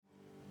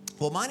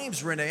Well, my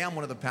name's Renee. I'm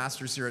one of the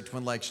pastors here at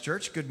Twin Lakes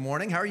Church. Good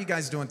morning. How are you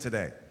guys doing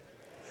today?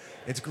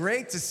 It's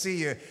great to see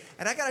you.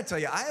 And I got to tell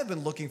you, I have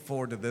been looking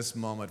forward to this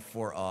moment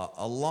for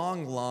a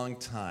long, long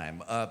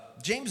time.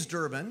 James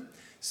Durbin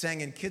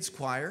sang in kids'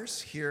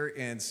 choirs here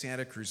in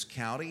Santa Cruz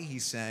County. He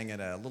sang in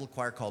a little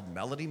choir called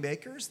Melody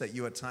Makers that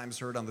you at times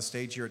heard on the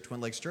stage here at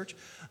Twin Lakes Church.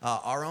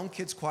 Our own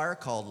kids' choir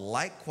called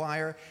Light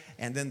Choir.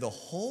 And then the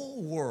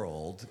whole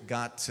world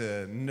got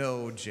to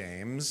know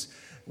James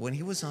when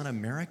he was on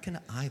American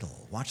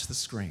Idol. Watch the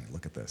screen.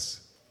 Look at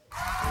this.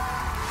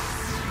 I've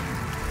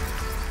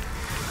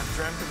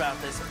dreamt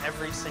about this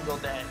every single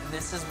day. And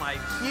this is my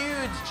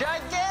huge,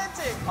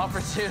 gigantic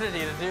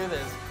opportunity to do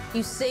this.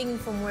 You sing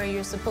from where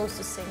you're supposed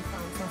to sing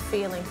from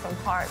feeling, from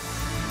heart.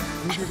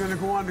 You're gonna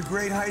go on to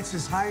great heights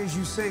as high as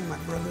you sing, my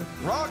brother.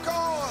 Rock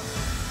on!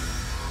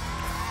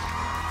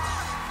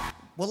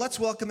 Well, let's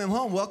welcome him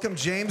home. Welcome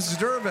James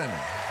Durbin.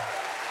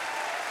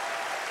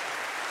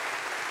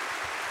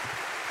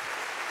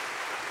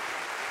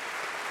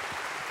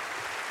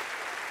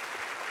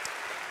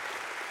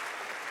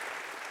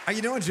 How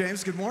you doing,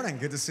 James? Good morning.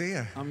 Good to see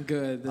you. I'm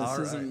good. This All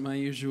isn't right. my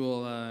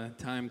usual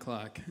time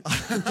clock.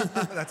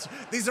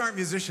 These aren't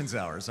musicians'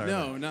 hours, are they?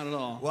 No, not at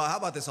all. Well, how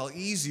about this? I'll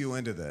ease you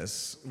into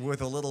this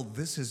with a little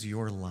This Is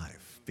Your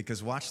Life.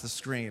 Because watch the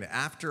screen.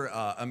 After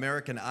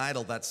American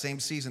Idol, that same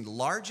season,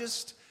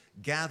 largest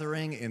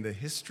gathering in the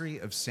history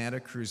of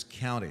Santa Cruz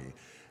County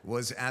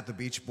was at the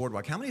Beach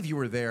Boardwalk. How many of you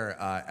were there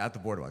at the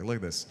Boardwalk? Look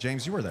at this.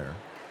 James, you were there.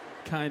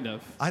 Kind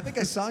of. I think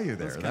I saw you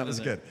there. That's That kinda was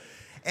there. good.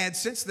 And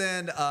since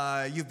then,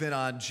 you've been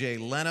on Jay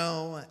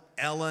Leno,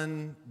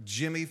 Ellen,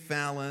 Jimmy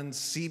Fallon,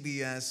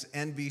 CBS,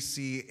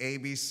 NBC,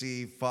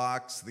 ABC,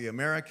 Fox, the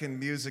American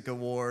Music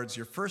Awards.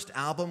 Your first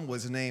album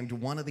was named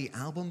one of the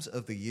albums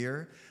of the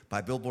year by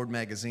Billboard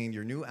magazine.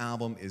 Your new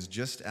album is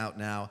just out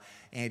now.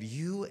 And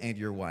you and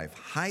your wife,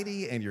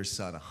 Heidi, and your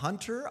son,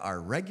 Hunter,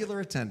 are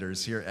regular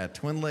attenders here at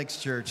Twin Lakes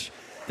Church.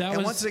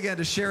 Once again,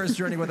 to share his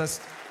journey with us,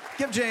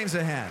 give James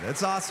a hand.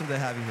 It's awesome to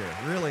have you here.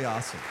 Really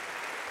awesome.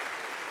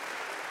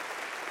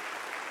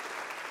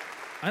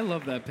 I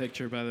love that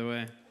picture, by the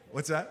way.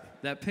 What's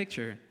that? That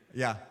picture.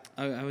 Yeah.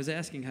 I was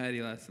asking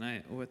Heidi last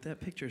night what that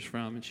picture's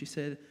from, and she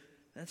said,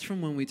 that's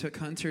from when we took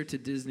Hunter to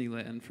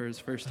Disneyland for his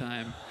first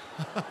time.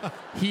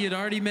 He had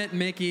already met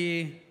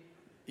Mickey.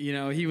 You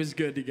know, he was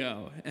good to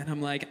go. And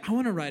I'm like, I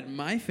want to ride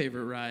my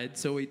favorite ride.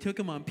 So we took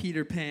him on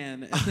Peter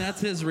Pan, and that's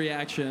his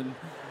reaction.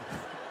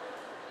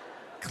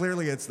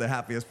 Clearly, it's the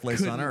happiest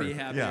place on earth. Couldn't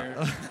be happier.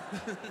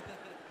 Yeah.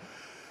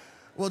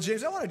 Well,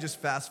 James, I want to just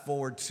fast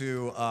forward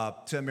to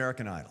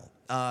American Idol.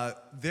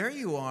 There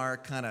you are,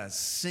 kind of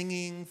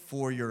singing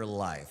for your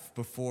life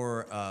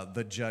before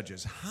the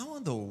judges. How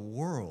in the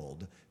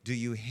world do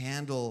you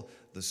handle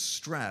the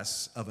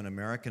stress of an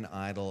American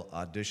Idol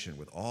audition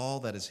with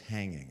all that is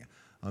hanging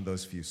on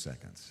those few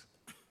seconds?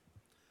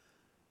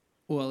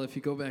 Well, if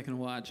you go back and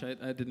watch, I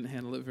didn't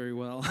handle it very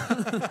well.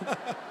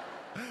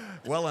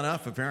 Well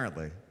enough,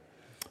 apparently.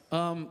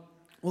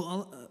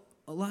 Well,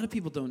 a lot of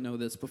people don't know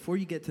this. Before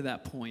you get to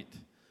that point,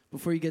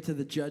 before you get to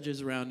the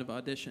judges' round of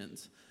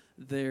auditions,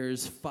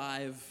 there's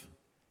 5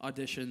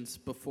 auditions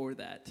before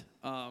that.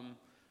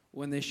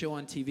 When they show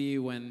on TV,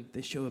 when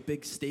they show a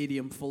big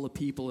stadium full of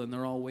people and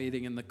they're all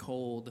waiting in the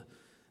cold,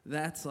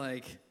 that's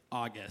like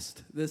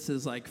August. This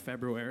is like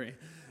February.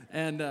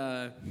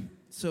 And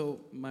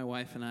so my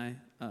wife and I,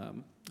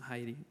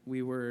 Heidi,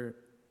 we were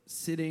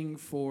sitting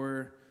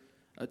for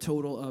a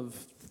total of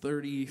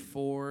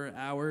 34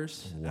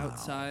 hours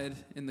outside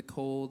in the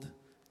cold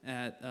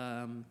at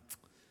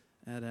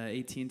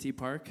AT&T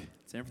Park,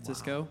 San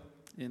Francisco,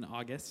 in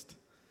August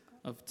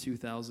of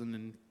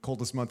 2010.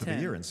 Coldest month of the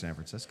year in San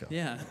Francisco.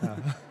 Yeah.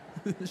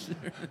 Sure.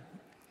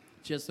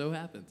 Just so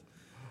happened.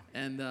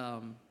 And, I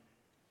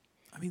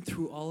mean,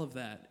 through all of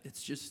that,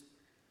 it's just,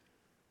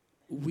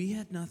 we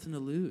had nothing to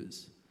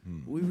lose.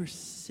 We were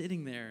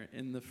sitting there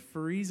in the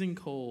freezing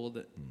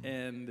cold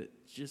and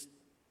just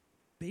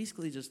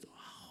basically just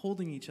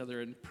holding each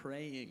other and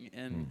praying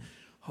and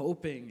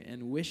hoping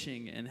and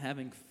wishing and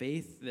having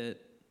faith that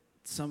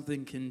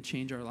something can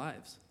change our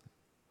lives.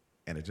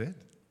 And it did.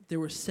 There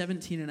were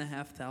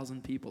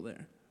 17,500 people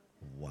there.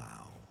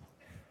 Wow.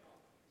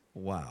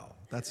 Wow.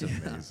 That's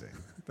amazing.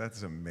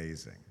 That's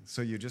amazing.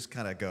 So you just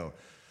kind of go,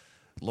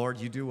 Lord,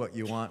 you do what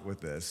you want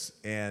with this.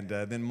 And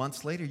then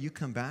months later, you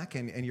come back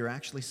and you're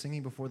actually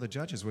singing before the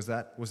judges. Was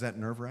that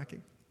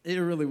nerve-wracking? It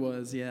really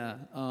was, yeah.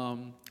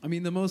 I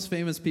mean, the most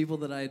famous people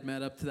that I had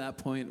met up to that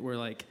point were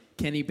like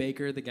Kenny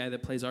Baker, the guy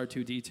that plays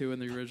R2-D2 in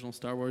the original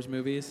Star Wars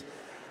movies,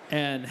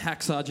 and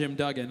Hacksaw Jim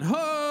Duggan.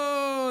 Ho!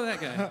 That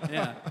guy,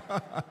 yeah.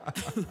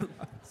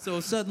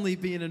 So suddenly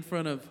being in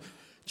front of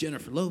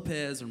Jennifer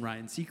Lopez and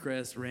Ryan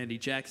Seacrest, Randy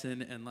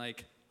Jackson, and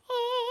like,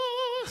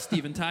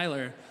 Steven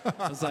Tyler,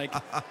 I was like,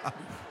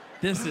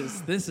 this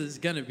is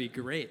gonna be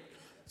great.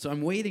 So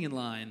I'm waiting in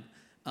line.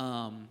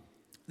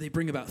 They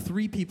bring about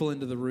 3 people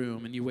into the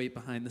room, and you wait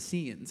behind the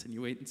scenes, and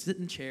you wait and sit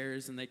in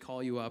chairs, and they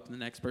call you up, and the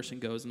next person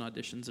goes and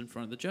auditions in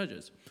front of the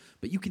judges.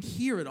 But you can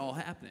hear it all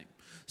happening.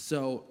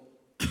 So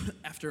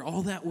after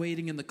all that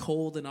waiting in the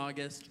cold in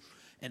August,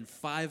 and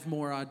 5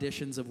 more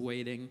auditions of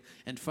waiting.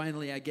 And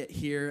finally I get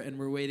here and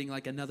we're waiting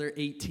like another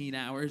 18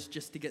 hours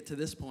just to get to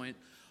this point.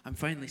 I'm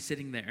finally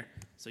sitting there.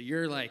 So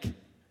you're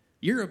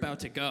about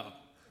to go.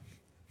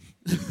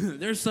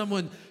 There's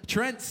someone,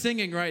 Trent,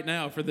 singing right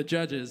now for the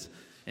judges.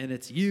 And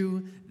it's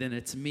you, then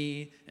it's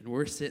me, and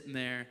we're sitting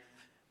there.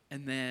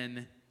 And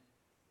then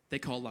they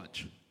call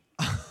lunch.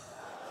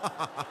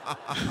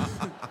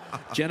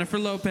 Jennifer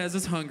Lopez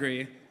is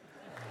hungry.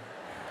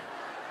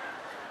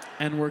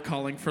 And we're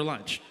calling for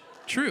lunch.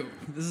 True.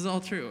 This is all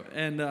true.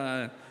 And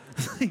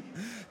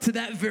to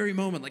that very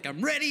moment, like,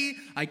 I'm ready.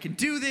 I can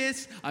do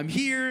this. I'm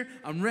here.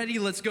 I'm ready.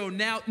 Let's go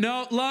now.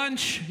 No,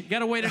 lunch. You got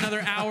to wait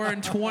another hour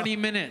and 20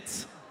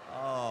 minutes.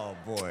 Oh,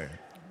 boy.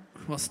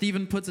 Well,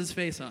 Stephen puts his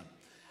face on.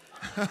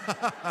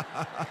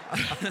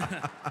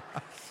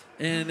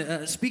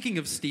 And speaking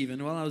of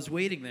Stephen, while I was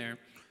waiting there,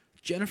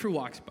 Jennifer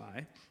walks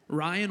by.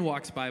 Ryan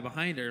walks by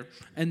behind her.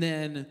 And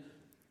then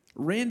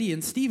Randy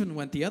and Stephen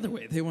went the other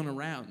way. They went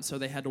around, so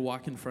they had to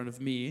walk in front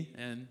of me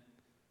and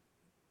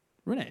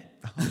Renee.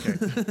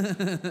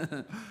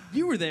 Okay.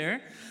 You were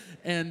there,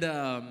 and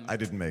I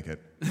didn't make it.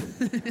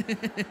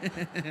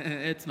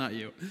 it's not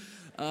you.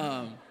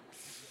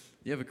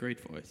 You have a great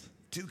voice.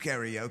 To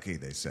karaoke,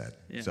 they said.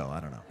 Yeah. So I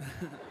don't know.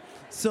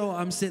 So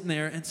I'm sitting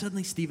there, and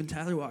suddenly Steven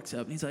Tyler walks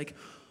up, and he's like,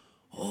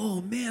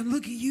 "Oh man,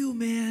 look at you,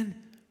 man!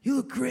 You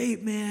look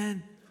great,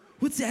 man!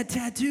 What's that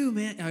tattoo,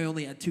 man?" I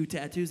only had 2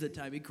 tattoos at the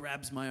time. He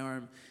grabs my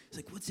arm. He's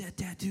like, "What's that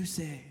tattoo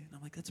say?" And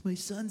I'm like, "That's my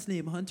son's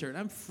name, Hunter." And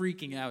I'm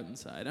freaking out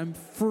inside. I'm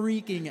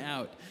freaking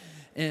out.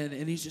 And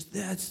he's just,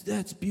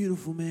 that's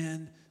beautiful,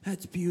 man.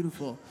 That's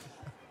beautiful.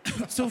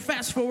 So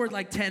fast forward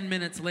like 10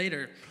 minutes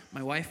later,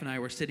 my wife and I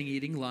were sitting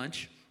eating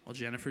lunch while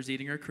Jennifer's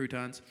eating her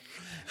croutons.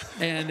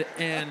 And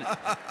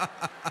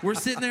we're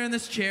sitting there in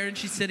this chair, and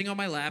she's sitting on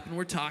my lap, and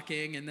we're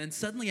talking, and then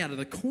suddenly out of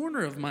the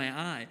corner of my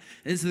eye,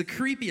 and this is the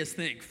creepiest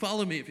thing.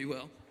 Follow me, if you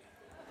will.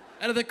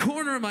 Out of the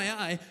corner of my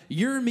eye,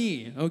 you're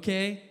me,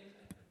 okay?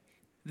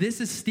 This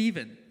is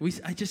Steven.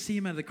 I just see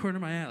him out of the corner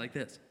of my eye like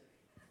this.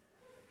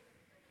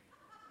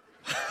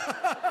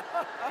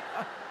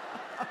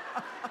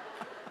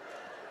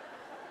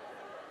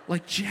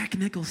 Like Jack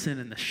Nicholson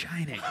in The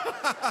Shining.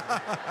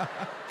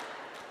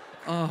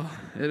 Oh,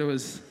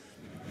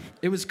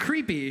 it was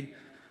creepy,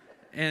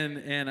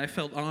 and I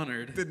felt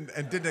honored. Didn't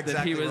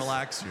exactly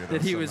relax you, though,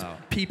 that he was somehow.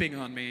 peeping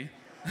on me.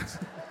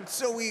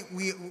 So we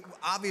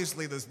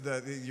obviously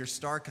your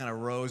star kind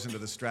of rose into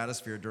the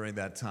stratosphere during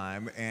that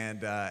time,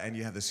 and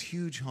you have this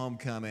huge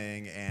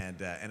homecoming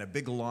and a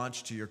big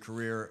launch to your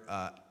career.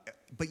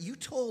 But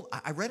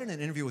I read in an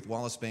interview with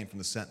Wallace Bain from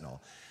the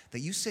Sentinel that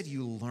you said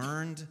you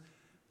learned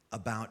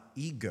about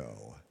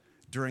ego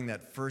during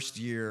that first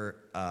year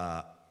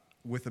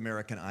with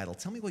American Idol.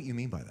 Tell me what you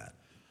mean by that.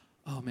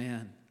 Oh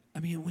man, I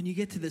mean, when you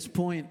get to this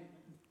point,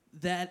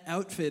 that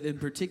outfit in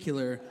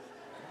particular.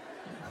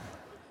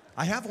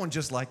 I have one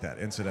just like that,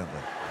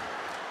 incidentally.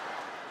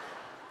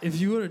 If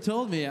you would have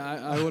told me,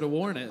 I would have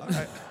worn it.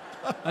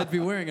 I'd be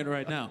wearing it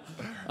right now.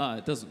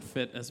 It doesn't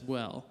fit as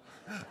well.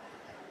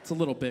 It's a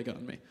little big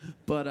on me.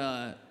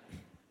 But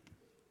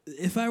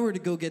if I were to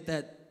go get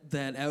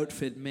that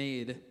outfit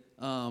made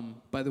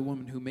by the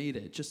woman who made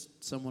it,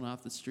 just someone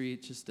off the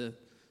street, just a,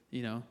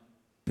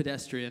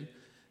 pedestrian,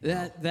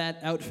 that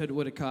outfit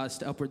would have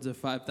cost upwards of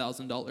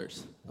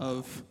 $5,000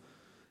 of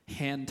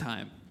hand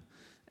time.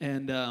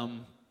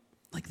 And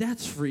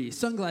that's free.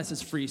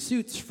 Sunglasses free,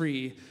 suits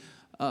free,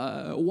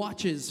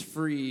 watches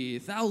free,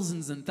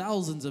 thousands and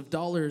thousands of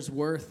dollars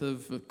worth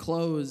of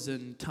clothes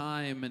and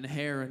time and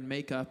hair and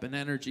makeup and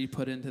energy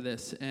put into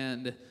this.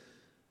 And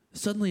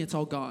suddenly it's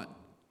all gone.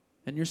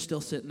 And you're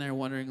still sitting there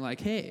wondering,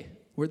 like, hey,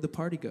 where'd the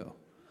party go?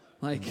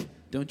 Like,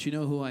 don't you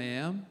know who I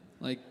am?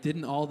 Like,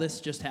 didn't all this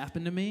just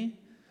happen to me?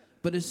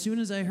 But as soon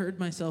as I heard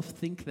myself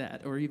think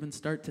that, or even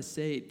start to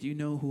say, do you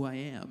know who I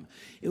am?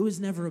 It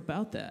was never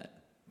about that.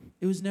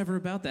 It was never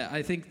about that.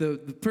 I think the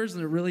person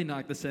that really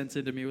knocked the sense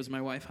into me was my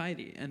wife,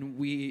 Heidi. And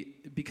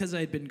because I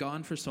had been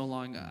gone for so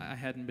long, I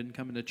hadn't been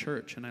coming to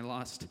church, and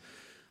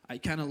I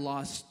kind of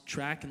lost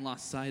track and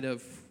lost sight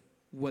of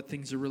what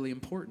things are really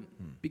important.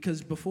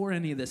 Because before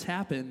any of this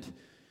happened,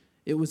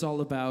 it was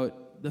all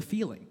about the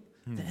feeling,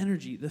 the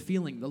energy, the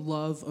feeling, the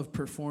love of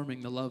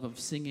performing, the love of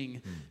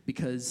singing,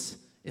 because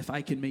if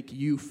I can make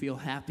you feel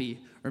happy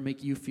or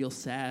make you feel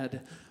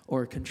sad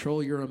or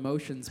control your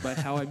emotions by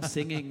how I'm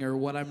singing or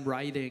what I'm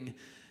writing,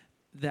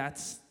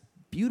 that's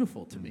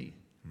beautiful to me.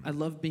 I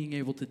love being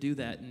able to do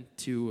that and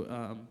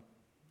to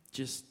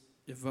just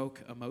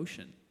evoke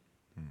emotion.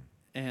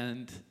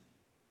 And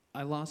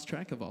I lost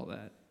track of all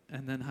that.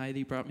 And then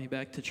Heidi brought me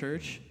back to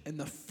church, and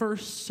the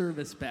first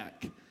service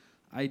back,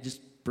 I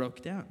just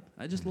broke down.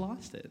 I just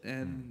lost it.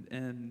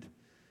 And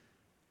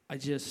I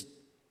just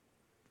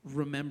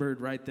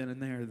remembered right then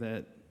and there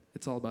that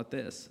it's all about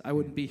this. I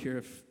wouldn't be here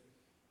if,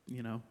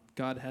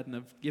 God hadn't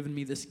have given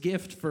me this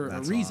gift for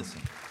a reason.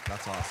 Awesome.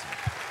 That's awesome.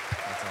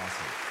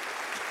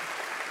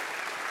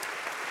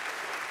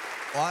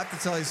 Well, I have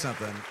to tell you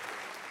something.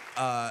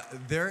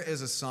 There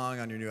is a song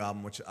on your new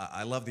album, which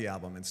I love the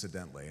album,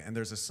 incidentally, and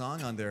there's a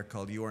song on there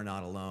called You Are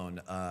Not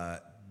Alone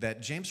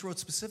that James wrote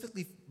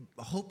specifically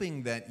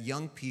hoping that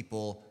young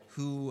people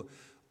who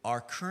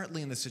are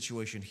currently in the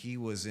situation he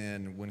was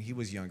in when he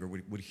was younger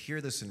would hear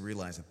this and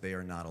realize that they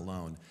are not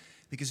alone.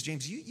 Because,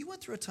 James, you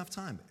went through a tough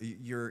time.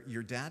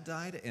 Your dad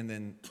died, and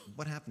then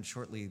what happened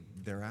shortly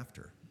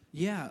thereafter?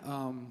 Yeah,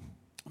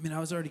 I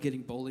was already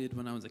getting bullied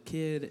when I was a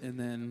kid, and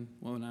then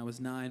when I was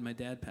 9, my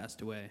dad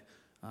passed away,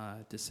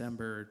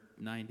 December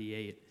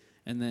 98.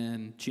 And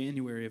then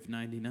January of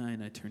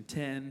 99, I turned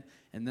 10,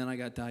 and then I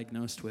got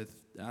diagnosed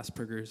with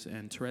Asperger's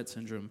and Tourette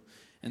syndrome.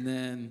 And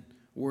then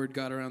word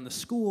got around the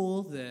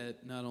school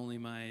that not only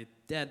my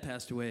dad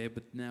passed away,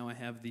 but now I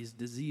have these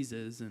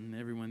diseases, and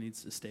everyone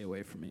needs to stay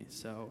away from me.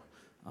 So,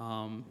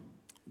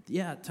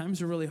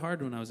 times were really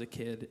hard when I was a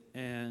kid,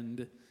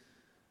 and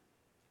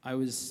I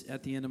was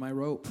at the end of my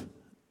rope.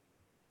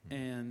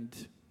 And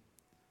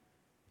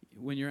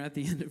when you're at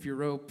the end of your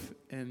rope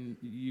and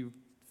you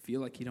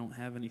feel like you don't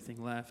have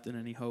anything left and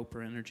any hope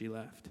or energy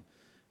left,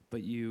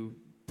 but you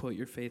put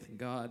your faith in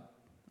God,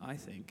 I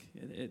think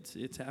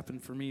it's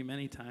happened for me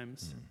many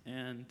times,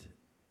 and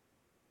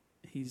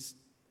He's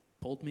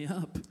pulled me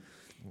up.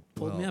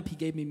 He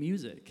gave me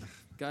music.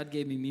 God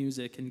gave me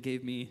music and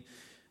gave me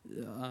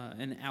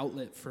an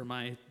outlet for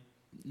my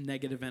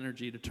negative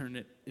energy to turn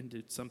it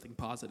into something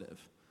positive.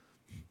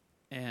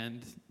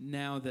 And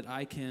now that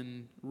I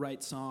can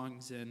write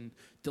songs and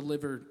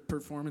deliver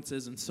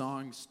performances and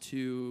songs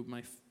to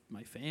my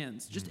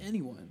fans, just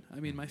anyone. I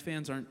mean, my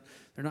fans they're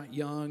not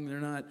young, they're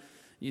not,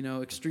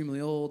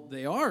 extremely old.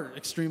 They are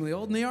extremely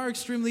old and they are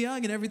extremely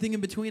young and everything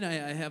in between.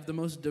 I have the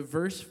most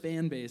diverse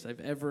fan base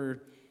I've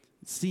ever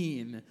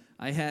seen.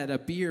 I had a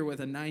beer with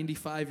a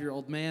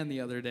 95-year-old man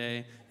the other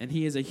day, and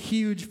he is a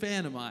huge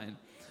fan of mine.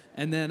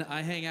 And then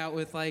I hang out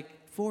with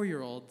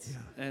 4-year-olds,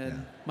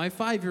 and my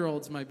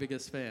 5-year-old's my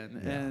biggest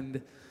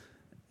fan,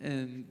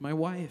 and my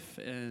wife,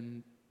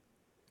 and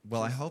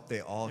well, I hope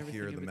they all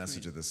hear the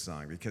message of this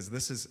song, because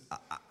this is,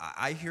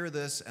 I hear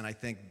this, and I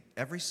think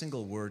every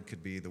single word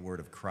could be the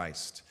word of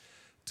Christ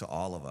to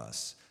all of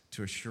us,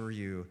 to assure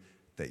you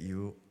that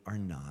you are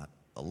not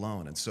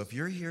alone. And so if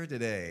you're here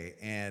today,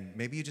 and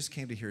maybe you just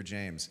came to hear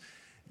James,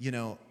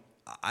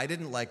 I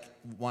didn't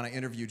want to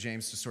interview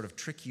James to sort of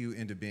trick you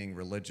into being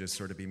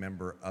religious or to be a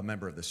member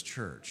of this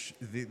church.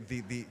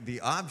 The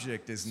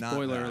object is not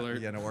Spoiler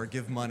alert. Or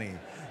give money.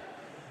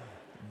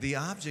 The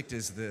object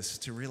is this: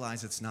 to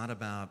realize it's not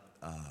about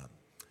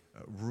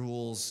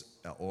rules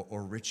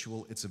or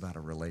ritual. It's about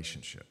a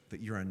relationship. That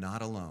you are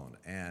not alone.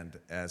 And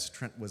as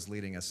Trent was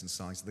leading us in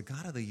songs, the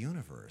God of the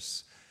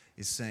universe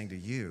is saying to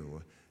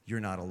you, you're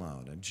not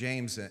alone. And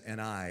James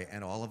and I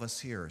and all of us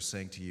here are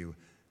saying to you,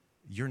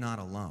 you're not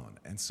alone.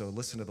 And so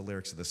listen to the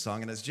lyrics of the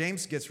song. And as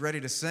James gets ready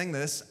to sing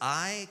this,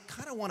 I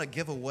kind of want to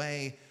give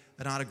away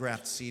an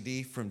autographed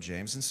CD from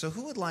James. And so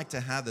who would like to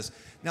have this?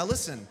 Now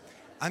listen,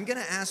 I'm going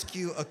to ask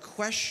you a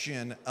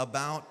question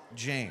about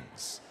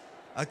James,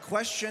 a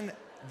question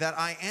that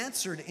I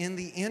answered in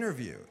the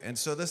interview. And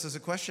so this is a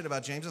question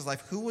about James's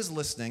life. Who was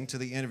listening to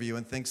the interview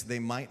and thinks they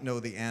might know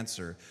the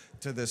answer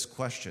to this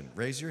question?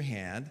 Raise your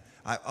hand.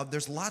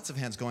 There's lots of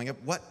hands going up.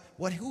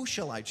 Who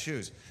shall I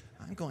choose?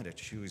 I'm going to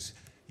choose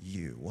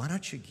you. Why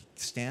don't you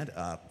stand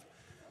up,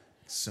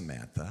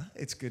 Samantha?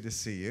 It's good to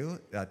see you.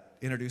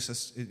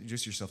 Introduce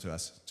yourself to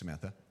us,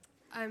 Samantha.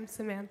 I'm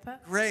Samantha.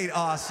 Great,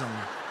 awesome.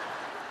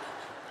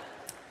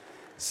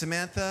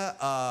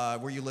 Samantha,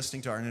 were you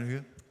listening to our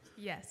interview?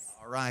 Yes.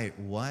 All right.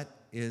 What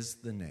is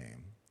the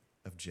name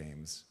of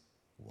James'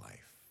 wife?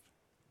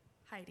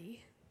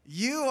 Heidi.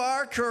 You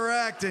are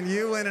correct, and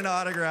you win an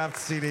autographed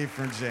CD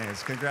from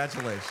James.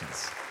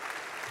 Congratulations.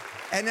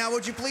 And now,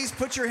 would you please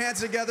put your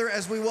hands together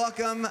as we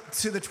welcome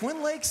to the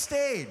Twin Lakes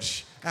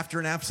stage, after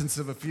an absence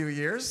of a few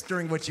years,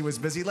 during which he was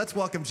busy, let's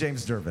welcome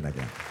James Durbin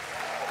again.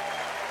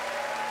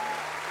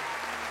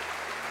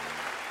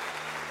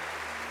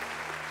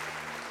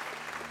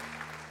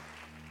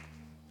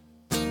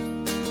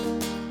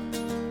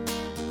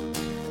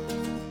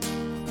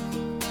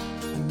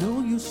 I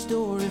know your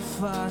story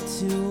far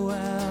too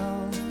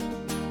well,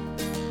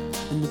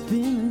 and I've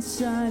been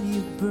inside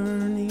your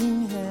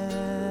burning hell.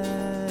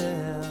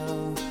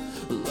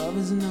 Love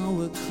is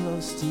nowhere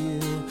close to you,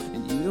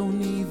 and you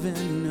don't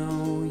even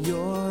know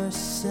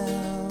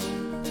yourself.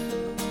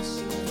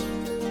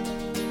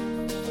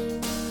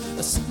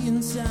 I see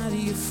inside of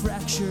your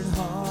fractured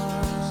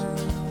heart,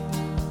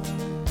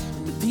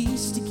 and to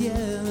piece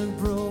together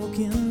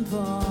broken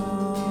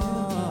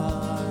parts.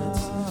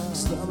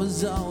 'Cause love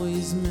was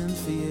always meant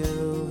for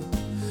you,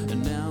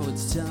 and now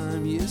it's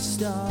time you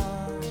start.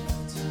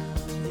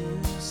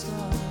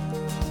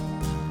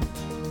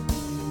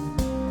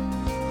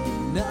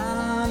 You're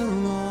not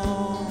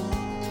alone,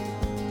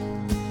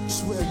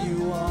 'cause where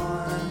you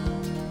are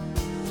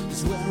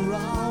is where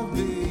I'll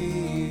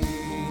be.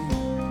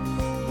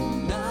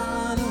 You're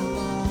not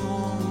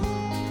alone,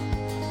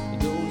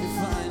 though you're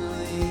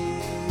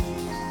finally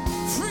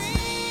free.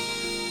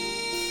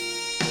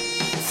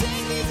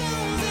 Take these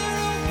arms, they're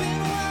open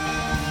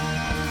wide.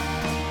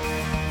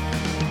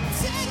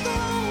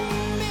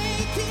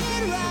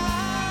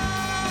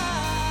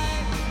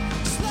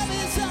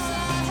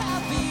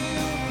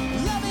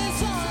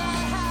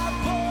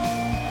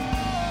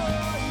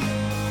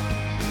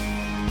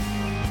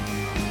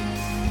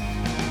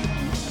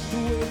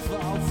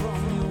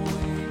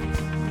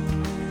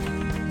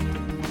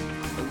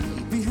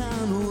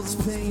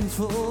 most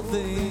painful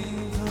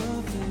thing.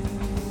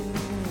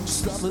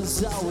 Just love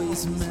is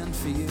always meant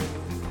for you.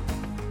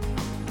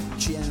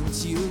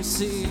 Can't you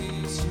see?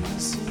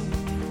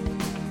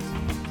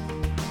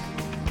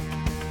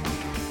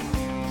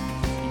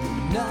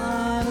 You're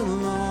not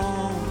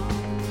alone.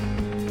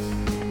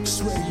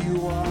 Just where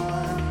you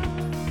are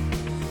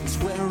is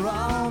where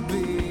I'll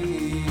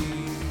be.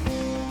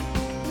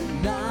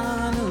 You're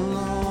not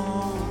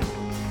alone.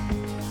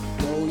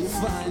 Though you're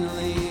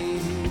finally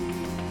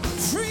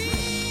free.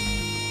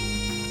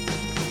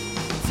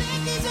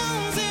 Take these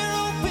arms and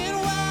open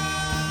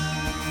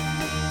wide.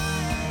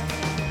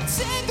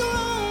 Take a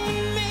roll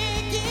and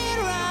make it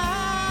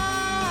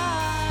right.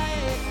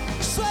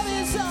 'Cause love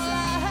is all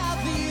I have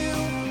for you.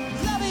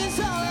 Love is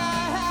all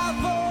I have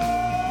for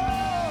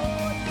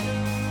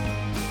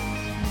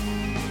you.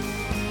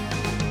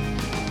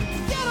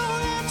 Get all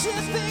that you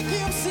think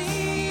you've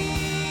seen,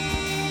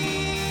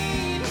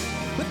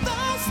 but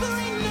those there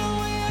ain't no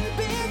in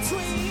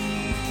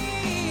between.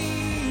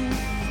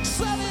 'Cause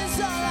love is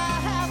all I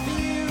have for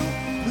you.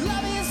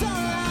 Love is all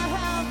I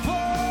have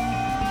for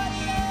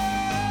you.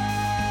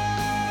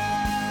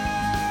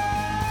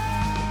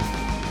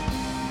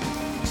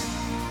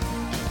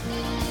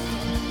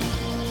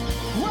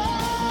 Whoa.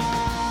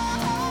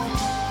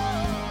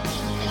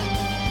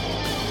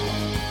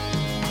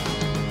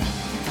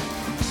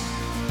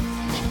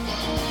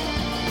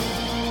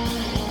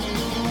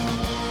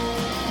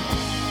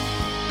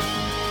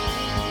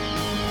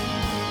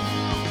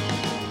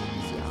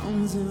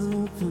 Arms are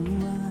open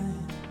wide.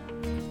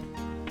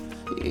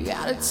 You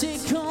gotta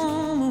take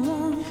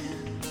home,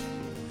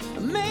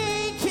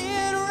 make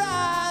it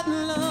right.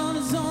 Love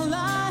is all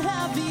I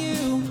have for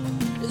you.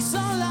 It's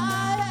all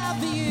I have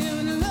for you.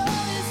 And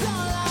love is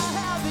all I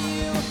have for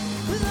you.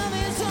 Love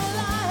is all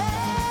I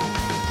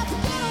have.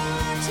 Forget all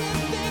that you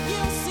think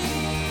you'll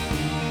see.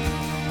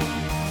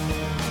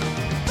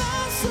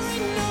 There's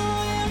ain't no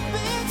in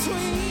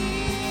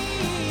between.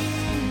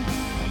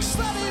 'Cause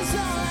love is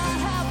all I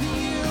have for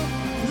you.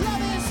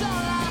 Love is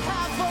all I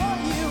have for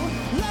you.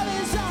 Love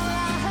is all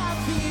I have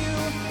for you.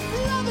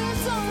 Love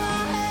is all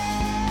I have.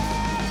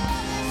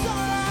 Love is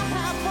all I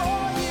have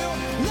for you.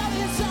 Love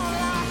is all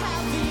I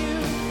have for you.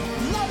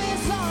 Love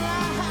is all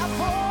I have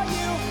for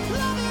you.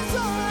 Love is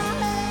all I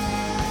have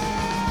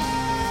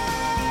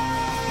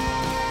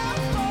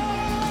for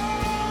you.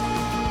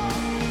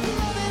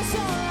 Love is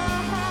all I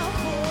have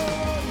for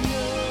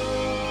you.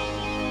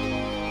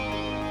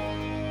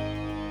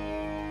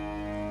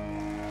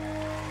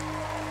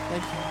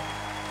 Thank you.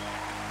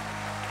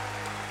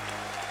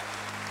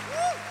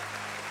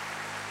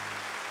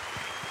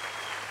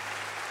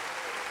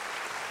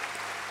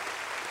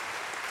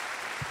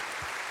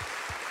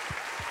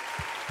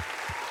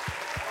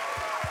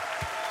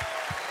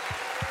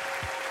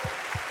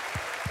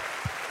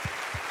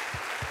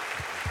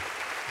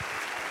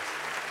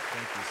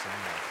 Thank you so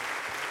much.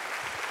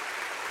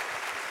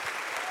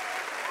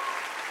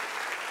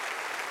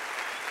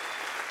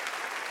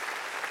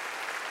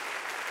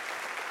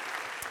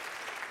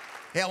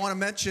 Hey, I want to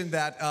mention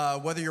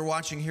that whether you're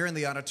watching here in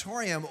the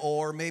auditorium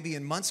or maybe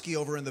in Muncie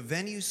over in the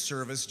venue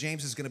service,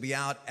 James is going to be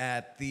out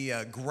at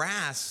the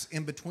grass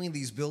in between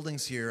these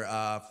buildings here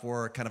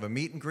for kind of a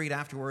meet and greet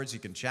afterwards.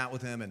 You can chat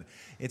with him, and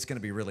it's going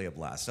to be really a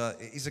blast.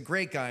 He's a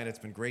great guy, and it's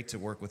been great to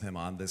work with him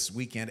on this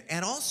weekend.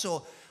 And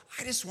also,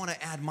 I just want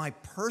to add my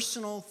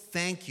personal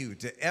thank you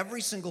to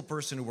every single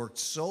person who worked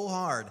so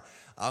hard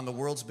on the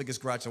world's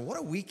biggest garage sale. What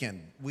a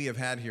weekend we have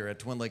had here at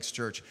Twin Lakes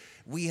Church.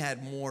 We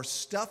had more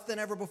stuff than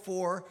ever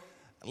before.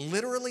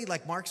 Literally,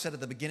 like Mark said at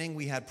the beginning,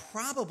 we had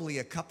probably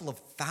a couple of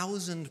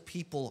thousand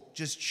people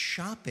just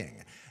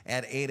shopping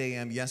at 8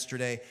 a.m.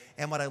 yesterday.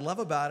 And what I love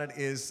about it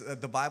is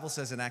the Bible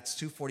says in Acts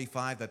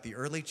 2:45 that the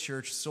early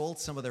church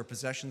sold some of their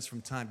possessions from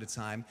time to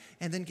time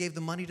and then gave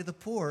the money to the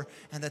poor.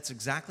 And that's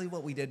exactly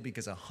what we did,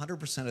 because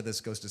 100% of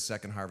this goes to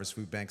Second Harvest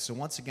Food Bank. So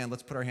once again,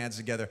 let's put our hands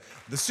together.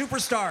 The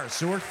superstars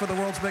who worked for the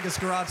world's biggest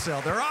garage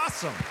sale. They're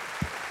awesome.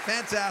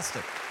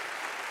 Fantastic.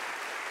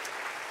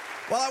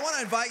 Well, I want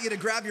to invite you to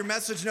grab your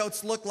message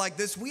notes. Look like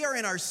this. We are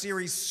in our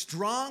series,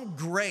 Strong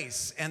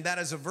Grace, and that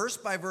is a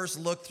verse-by-verse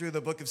look through the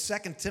book of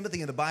 2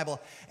 Timothy in the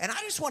Bible. And I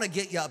just want to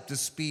get you up to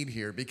speed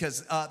here,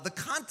 because the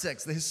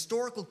context, the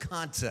historical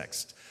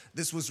context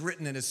this was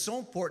written in is so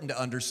important to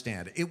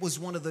understand. It was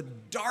one of the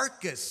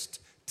darkest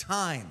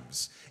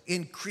times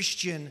in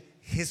Christian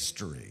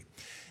history.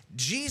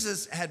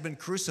 Jesus had been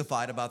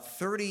crucified about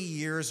 30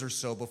 years or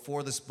so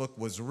before this book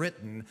was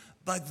written,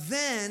 but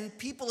then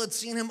people had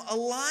seen him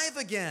alive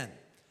again.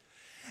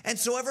 And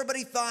so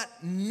everybody thought,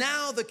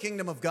 now the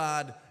kingdom of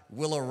God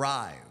will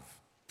arrive.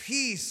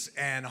 Peace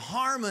and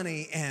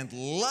harmony and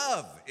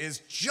love is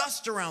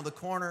just around the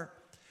corner.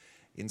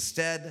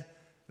 Instead,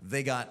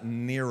 they got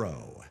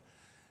Nero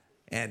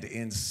and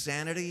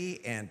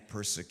insanity and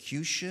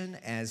persecution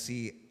as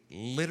he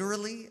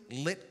literally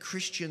lit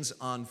Christians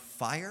on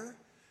fire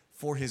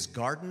for his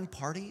garden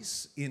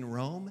parties in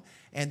Rome.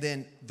 And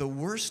then the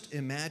worst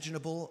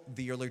imaginable,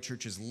 the early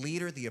church's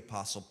leader, the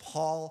Apostle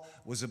Paul,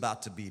 was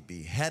about to be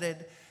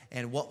beheaded.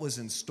 and what was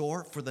in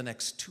store for the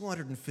next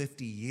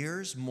 250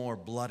 years, more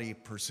bloody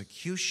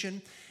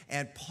persecution.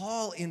 And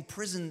Paul in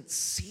prison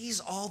sees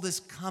all this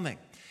coming.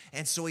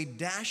 And so he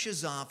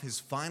dashes off his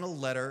final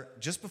letter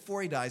just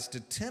before he dies to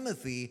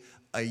Timothy,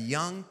 a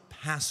young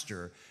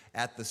pastor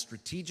at the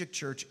strategic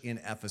church in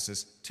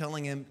Ephesus,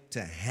 telling him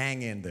to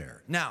hang in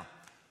there. Now,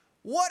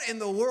 what in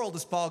the world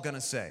is Paul going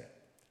to say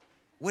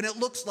when it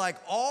looks like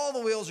all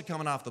the wheels are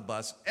coming off the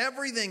bus,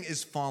 everything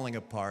is falling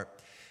apart?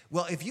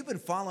 Well, if you've been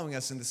following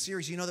us in the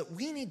series, you know that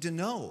we need to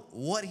know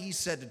what he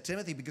said to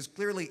Timothy, because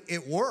clearly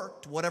it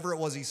worked, whatever it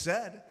was he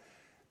said,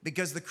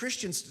 because the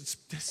Christians,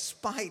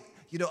 despite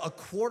a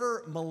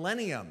quarter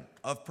millennium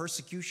of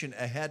persecution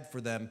ahead for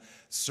them,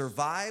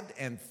 survived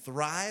and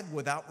thrived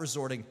without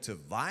resorting to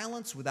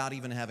violence, without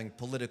even having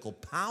political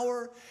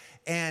power.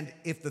 And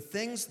if the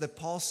things that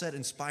Paul said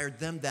inspired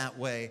them that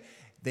way,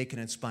 they can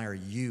inspire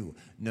you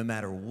no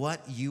matter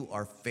what you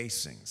are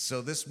facing.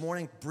 So this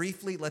morning,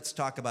 briefly, let's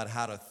talk about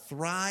how to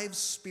thrive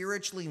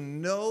spiritually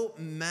no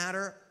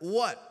matter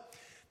what.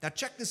 Now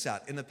check this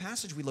out. In the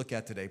passage we look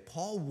at today,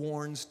 Paul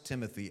warns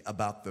Timothy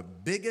about the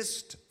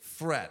biggest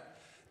threat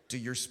to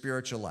your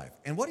spiritual life.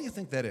 And what do you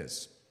think that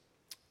is?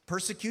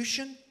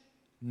 Persecution?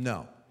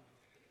 No.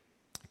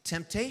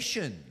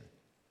 Temptation?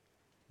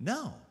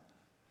 No.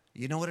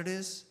 You know what it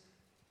is?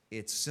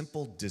 It's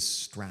simple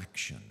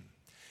distraction.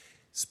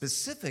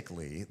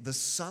 Specifically, the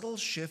subtle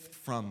shift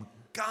from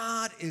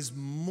God is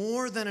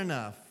more than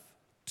enough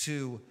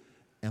to,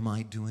 am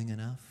I doing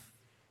enough?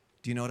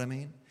 Do you know what I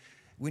mean?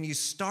 When you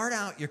start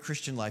out your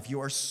Christian life, you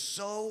are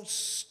so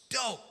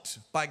stoked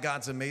by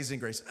God's amazing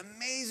grace.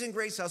 Amazing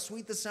grace, how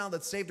sweet the sound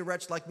that saved a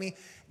wretch like me.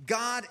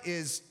 God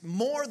is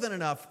more than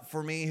enough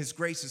for me. His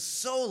grace is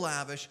so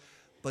lavish,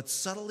 but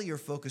subtly your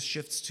focus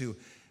shifts to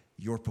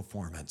your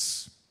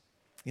performance.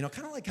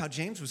 Kind of like how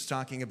James was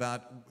talking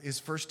about his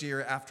first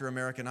year after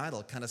American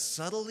Idol. Kind of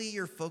subtly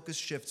your focus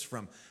shifts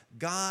from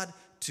God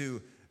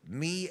to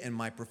me and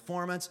my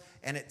performance,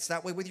 and it's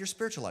that way with your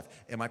spiritual life.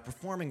 Am I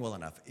performing well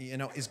enough?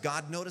 Is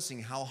God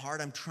noticing how hard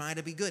I'm trying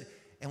to be good?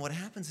 And what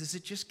happens is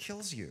it just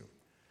kills you.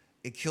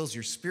 It kills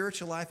your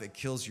spiritual life. It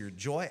kills your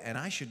joy. And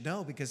I should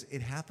know because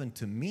it happened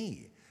to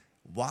me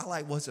while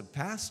I was a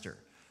pastor.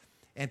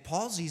 And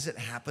Paul sees it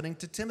happening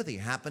to Timothy,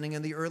 happening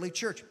in the early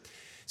church.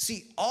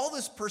 See, all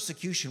this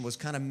persecution was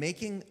kind of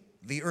making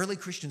the early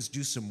Christians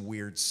do some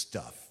weird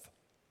stuff.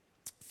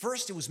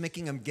 First, it was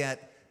making them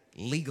get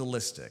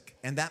legalistic,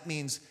 and that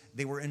means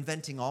they were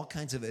inventing all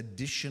kinds of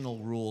additional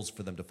rules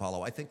for them to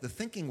follow. I think the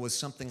thinking was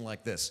something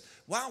like this: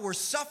 while we're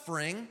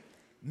suffering,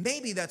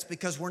 maybe that's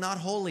because we're not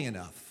holy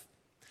enough.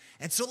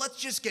 And so let's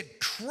just get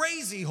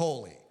crazy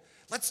holy.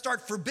 Let's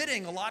start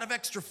forbidding a lot of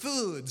extra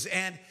foods,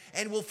 and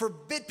we'll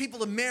forbid people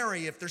to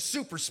marry if they're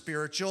super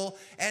spiritual,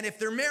 and if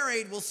they're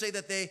married, we'll say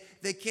that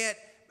they can't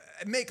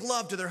make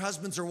love to their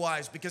husbands or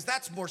wives because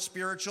that's more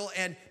spiritual,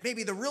 and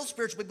maybe the real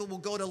spiritual people will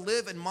go to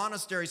live in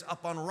monasteries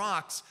up on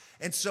rocks,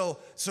 and so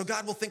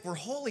God will think we're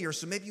holier,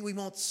 so maybe we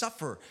won't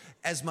suffer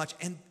as much.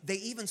 And they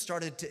even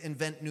started to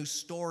invent new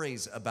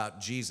stories about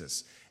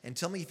Jesus. And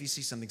tell me if you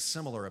see something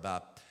similar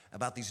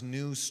about these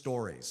new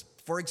stories.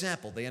 For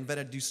example, they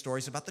invented new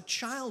stories about the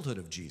childhood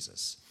of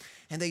Jesus.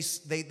 And they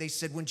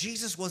said when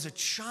Jesus was a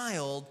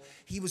child,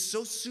 he was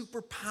so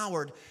super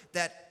powered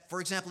that, for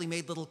example, he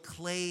made little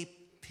clay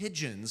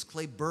pigeons,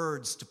 clay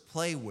birds to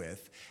play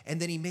with,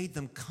 and then he made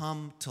them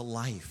come to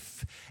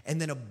life.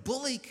 And then a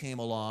bully came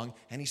along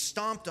and he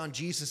stomped on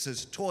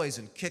Jesus's toys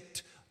and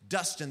kicked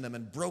dust in them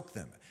and broke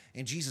them.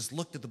 And Jesus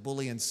looked at the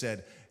bully and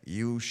said,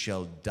 "You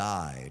shall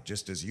die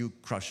just as you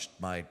crushed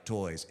my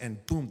toys."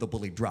 And boom, the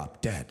bully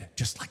dropped dead,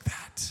 just like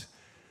that.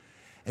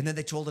 And then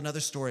they told another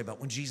story about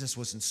when Jesus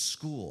was in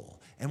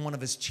school and one of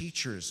his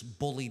teachers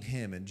bullied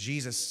him and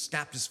Jesus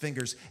snapped his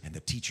fingers and the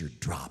teacher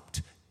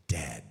dropped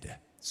dead.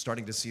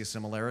 Starting to see a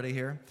similarity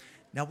here?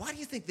 Now, why do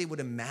you think they would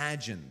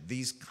imagine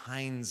these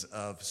kinds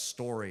of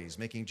stories,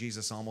 making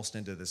Jesus almost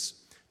into this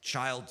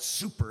child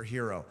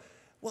superhero?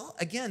 Well,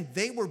 again,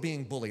 they were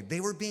being bullied. They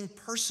were being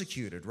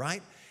persecuted,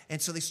 right?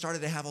 And so they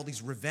started to have all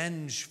these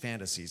revenge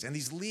fantasies and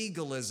these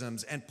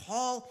legalisms. And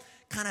Paul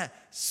kind of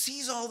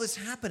sees all this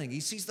happening.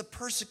 He sees the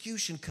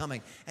persecution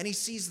coming, and he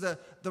sees the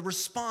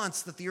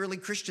response that the early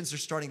Christians are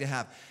starting to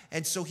have.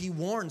 And so he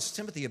warns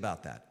Timothy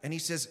about that. And he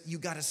says, you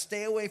got to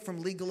stay away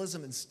from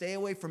legalism and stay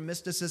away from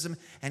mysticism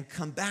and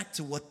come back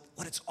to what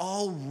it's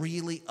all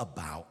really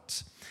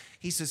about.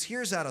 He says,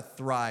 here's how to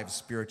thrive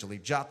spiritually.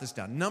 Jot this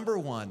down. Number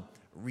one,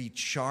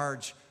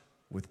 recharge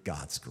with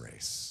God's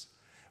grace.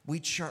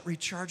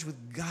 Recharge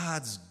with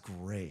God's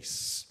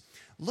grace.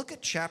 Look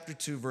at chapter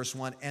 2, verse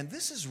 1, and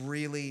this is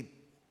really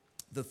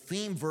the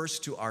theme verse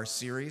to our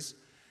series.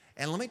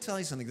 And let me tell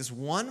you something. This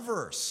one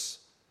verse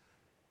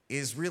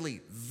is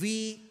really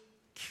the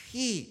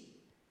key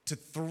to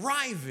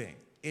thriving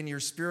in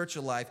your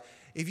spiritual life.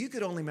 If you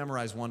could only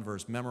memorize one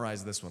verse,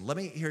 memorize this one. Let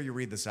me hear you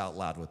read this out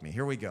loud with me.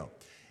 Here we go.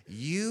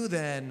 You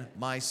then,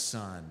 my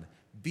son,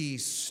 be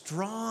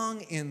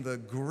strong in the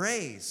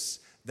grace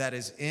that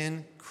is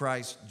in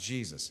Christ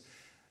Jesus.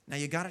 Now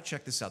you got to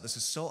check this out. This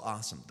is so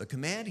awesome. The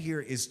command here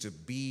is to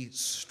be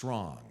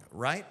strong,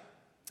 right?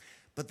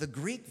 But the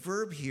Greek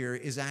verb here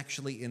is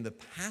actually in the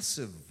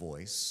passive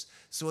voice,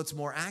 so it's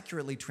more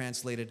accurately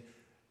translated,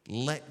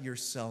 let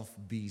yourself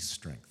be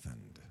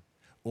strengthened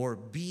or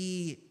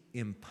be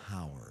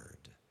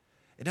empowered.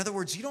 In other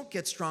words, you don't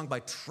get strong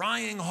by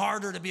trying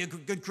harder to be a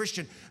good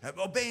Christian,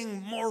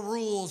 obeying more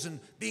rules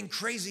and being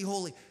crazy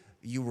holy.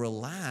 You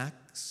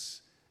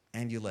relax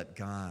and you let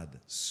God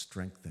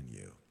strengthen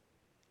you.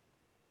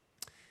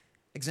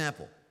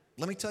 Example,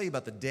 let me tell you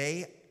about the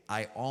day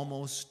I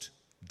almost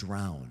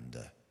drowned.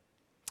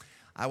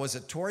 I was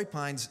at Torrey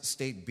Pines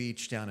State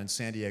Beach down in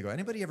San Diego.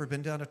 Anybody ever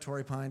been down to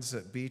Torrey Pines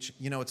Beach?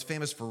 You know, it's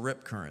famous for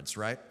rip currents,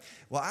 right?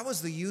 Well, I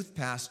was the youth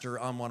pastor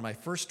on one of my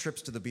first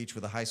trips to the beach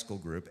with a high school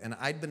group, and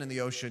I'd been in the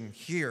ocean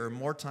here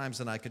more times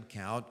than I could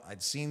count.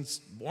 I'd seen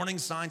warning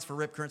signs for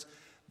rip currents,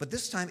 but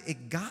this time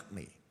it got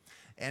me.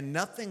 And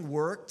nothing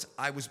worked.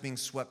 I was being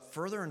swept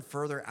further and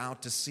further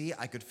out to sea.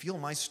 I could feel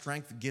my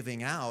strength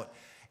giving out.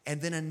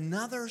 And then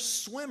another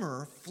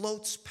swimmer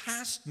floats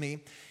past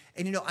me.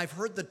 And you know, I've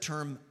heard the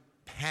term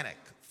panic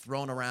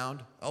thrown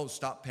around. Oh,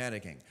 stop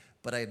panicking.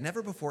 But I had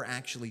never before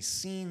actually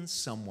seen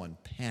someone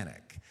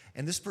panic.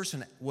 And this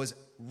person was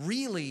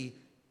really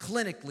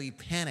clinically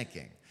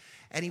panicking.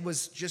 And he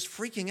was just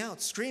freaking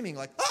out, screaming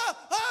like, get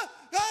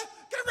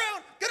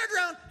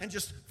around, and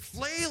just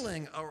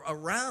flailing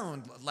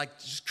around like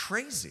just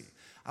crazy.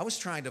 I was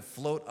trying to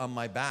float on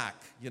my back,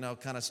 you know,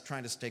 kind of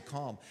trying to stay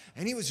calm.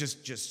 And he was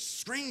just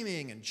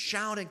screaming and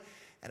shouting.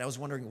 And I was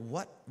wondering,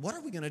 what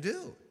are we going to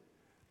do?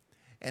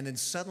 And then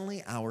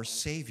suddenly our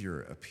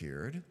Savior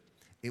appeared.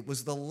 It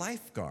was the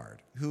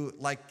lifeguard who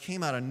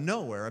came out of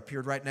nowhere,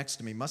 appeared right next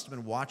to me, must have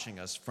been watching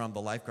us from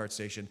the lifeguard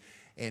station,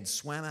 and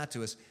swam out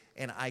to us.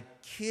 And I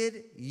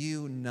kid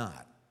you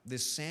not,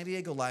 this San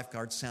Diego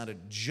lifeguard sounded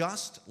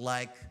just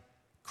like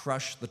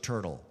Crush the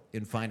Turtle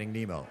in Finding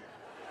Nemo.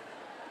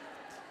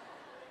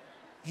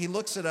 He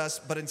looks at us,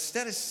 but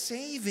instead of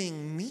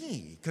saving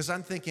me, because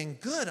I'm thinking,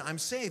 good, I'm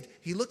saved,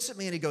 he looks at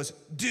me and he goes,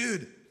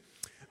 dude,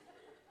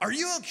 are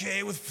you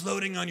okay with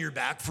floating on your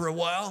back for a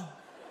while?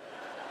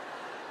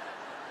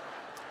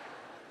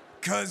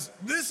 Because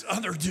this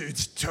other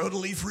dude's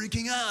totally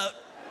freaking out.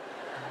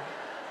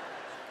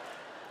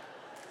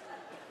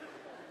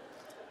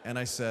 And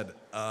I said,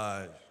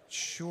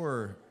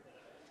 sure,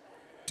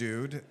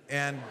 dude.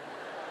 And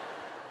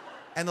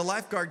the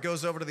lifeguard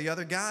goes over to the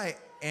other guy,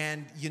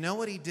 and you know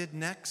what he did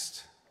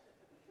next?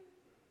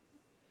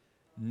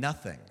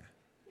 Nothing.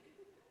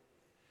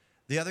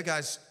 The other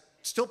guy's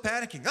still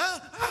panicking,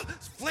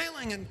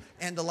 flailing,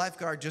 and the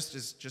lifeguard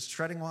is just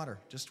treading water,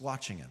 just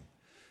watching him,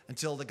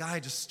 until the guy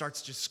just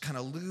starts kind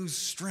of lose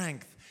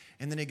strength,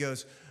 and then he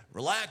goes,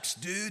 relax,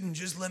 dude, and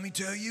just let me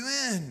tow you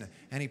in.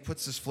 And he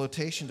puts this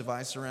flotation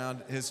device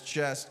around his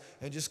chest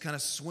and just kind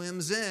of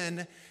swims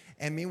in,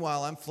 and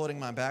meanwhile, I'm floating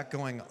my back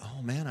going,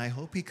 oh man, I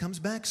hope he comes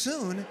back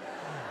soon.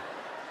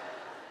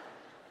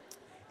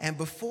 And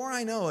before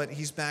I know it,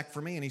 he's back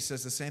for me, and he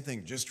says the same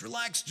thing, just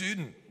relax, dude,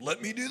 and let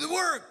me do the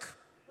work.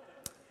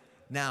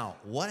 Now,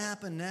 what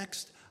happened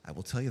next? I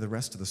will tell you the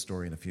rest of the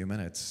story in a few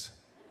minutes.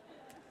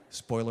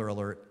 Spoiler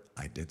alert,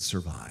 I did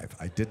survive.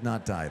 I did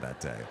not die that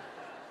day.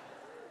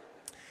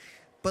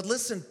 But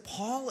listen,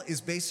 Paul is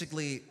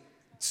basically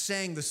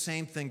saying the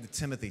same thing to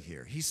Timothy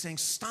here. He's saying,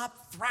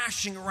 stop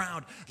thrashing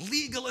around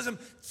legalism,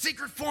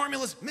 secret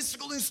formulas,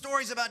 mystical news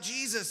stories about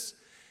Jesus.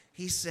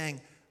 He's saying,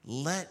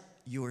 let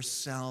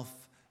yourself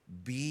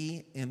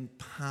be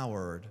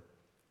empowered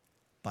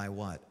by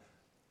what?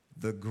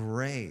 The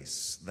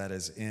grace that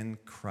is in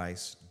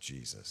Christ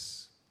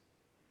Jesus.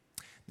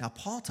 Now,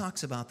 Paul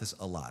talks about this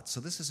a lot, so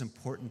this is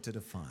important to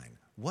define.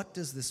 What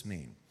does this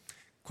mean?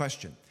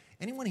 Question,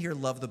 anyone here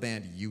love the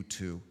band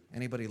U2?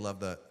 Anybody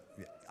love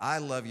I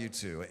love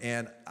U2,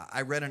 and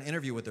I read an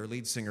interview with their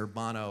lead singer,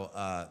 Bono,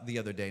 the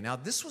other day. Now,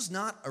 this was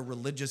not a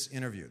religious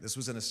interview. This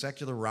was in a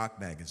secular rock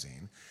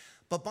magazine,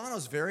 but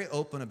Bono's very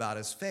open about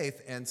his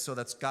faith, and so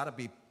that's got to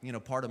be,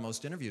 part of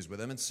most interviews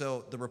with him. And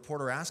so the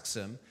reporter asks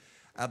him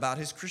about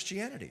his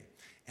Christianity.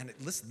 And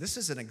listen, this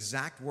is an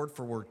exact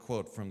word-for-word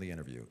quote from the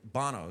interview.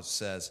 Bono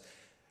says,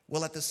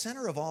 well, at the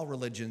center of all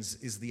religions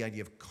is the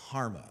idea of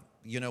karma.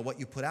 What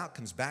you put out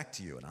comes back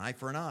to you, an eye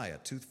for an eye, a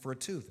tooth for a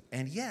tooth.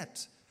 And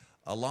yet,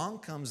 along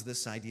comes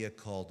this idea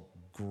called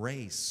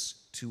grace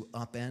to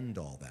upend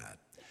all that,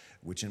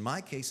 which in my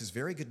case is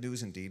very good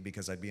news indeed,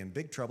 because I'd be in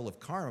big trouble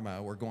if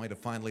karma were going to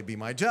finally be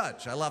my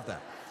judge. I love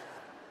that.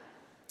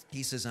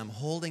 He says, I'm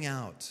holding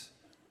out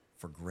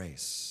for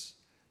grace,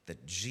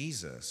 that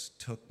Jesus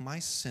took my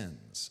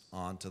sins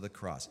onto the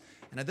cross.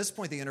 And at this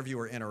point, the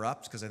interviewer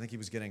interrupts, because I think he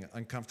was getting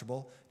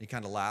uncomfortable. He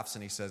kind of laughs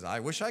and he says, I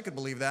wish I could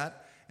believe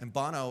that. And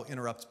Bono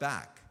interrupts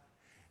back.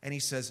 And he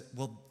says,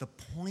 well, the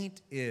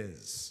point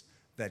is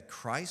that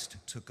Christ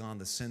took on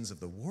the sins of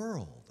the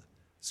world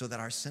so that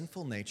our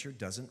sinful nature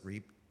doesn't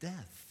reap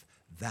death.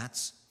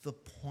 That's the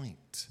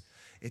point.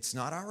 It's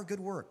not our good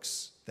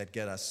works that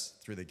get us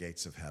through the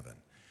gates of heaven.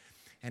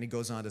 And he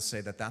goes on to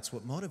say that that's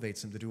what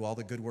motivates him to do all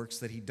the good works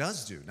that he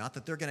does do. Not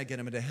that they're going to get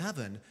him into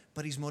heaven,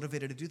 but he's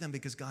motivated to do them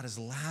because God has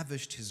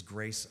lavished his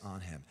grace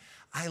on him.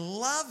 I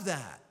love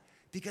that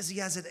because he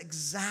has it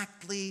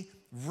exactly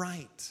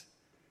right.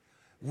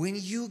 When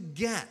you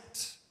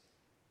get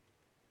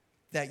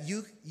that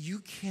you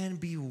can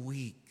be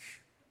weak,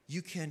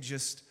 you can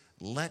just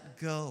let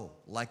go,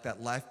 like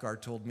that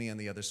lifeguard told me and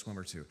the other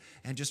swimmer too,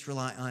 and just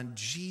rely on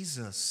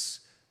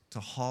Jesus to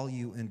haul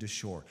you into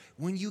shore.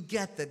 When you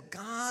get that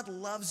God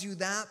loves you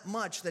that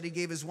much that he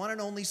gave his one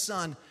and only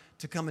son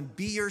to come and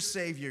be your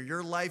savior,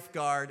 your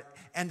lifeguard,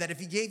 and that if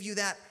he gave you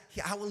that,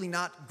 how will he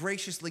not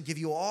graciously give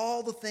you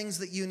all the things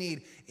that you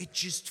need? It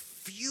just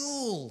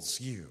fuels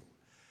you.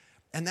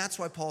 And that's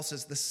why Paul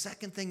says the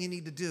second thing you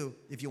need to do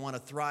if you want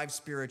to thrive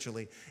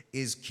spiritually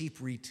is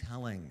keep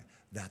retelling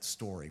that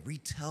story.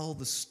 Retell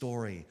the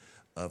story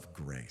of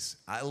grace.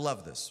 I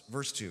love this.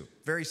 Verse 2,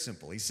 very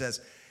simple. He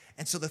says,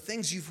 and so the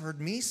things you've heard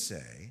me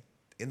say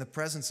in the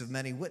presence of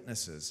many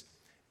witnesses,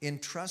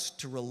 entrust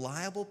to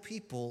reliable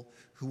people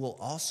who will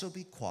also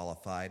be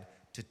qualified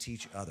to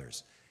teach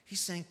others. He's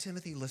saying,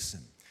 Timothy,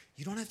 listen,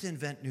 you don't have to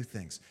invent new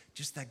things.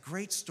 Just that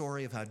great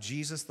story of how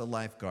Jesus, the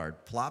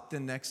lifeguard, plopped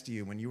in next to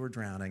you when you were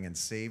drowning and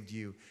saved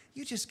you.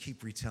 You just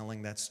keep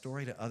retelling that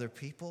story to other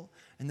people,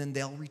 and then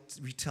they'll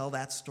retell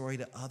that story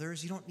to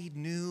others. You don't need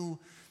new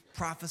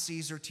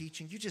prophecies or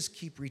teaching. You just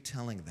keep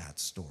retelling that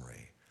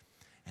story.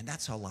 And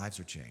that's how lives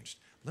are changed.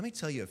 Let me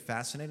tell you a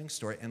fascinating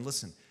story. And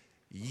listen,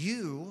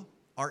 you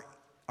are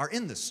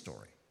in this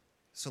story.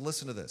 So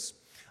listen to this.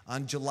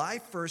 On July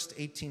 1st,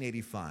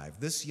 1885,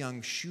 this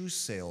young shoe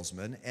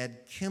salesman, Ed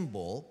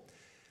Kimball,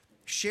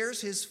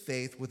 shares his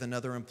faith with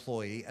another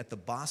employee at the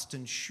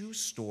Boston shoe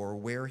store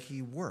where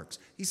he works.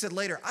 He said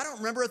later, I don't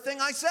remember a thing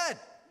I said.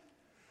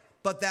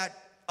 But that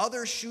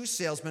other shoe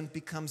salesman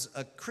becomes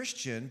a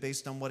Christian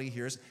based on what he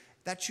hears.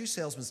 That shoe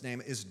salesman's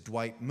name is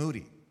Dwight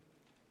Moody.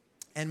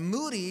 And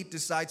Moody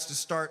decides to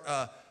start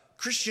a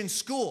Christian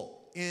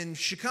school in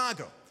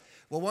Chicago.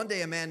 Well, one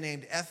day a man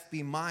named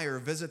F.B. Meyer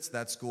visits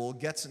that school,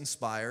 gets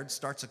inspired,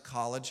 starts a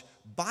college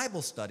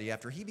Bible study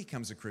after he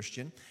becomes a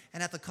Christian.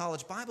 And at the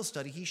college Bible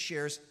study, he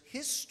shares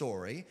his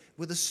story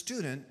with a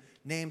student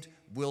named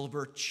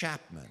Wilbur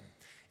Chapman.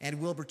 And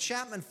Wilbur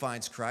Chapman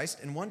finds Christ,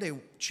 and one day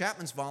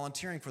Chapman's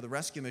volunteering for the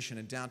rescue mission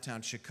in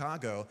downtown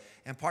Chicago,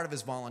 and part of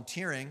his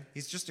volunteering,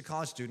 he's just a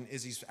college student,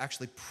 is he's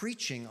actually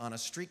preaching on a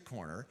street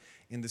corner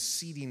in the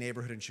seedy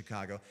neighborhood in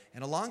Chicago,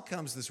 and along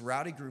comes this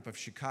rowdy group of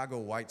Chicago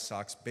White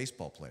Sox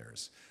baseball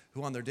players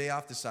who on their day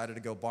off decided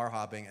to go bar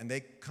hopping, and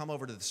they come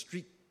over to the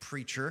street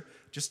preacher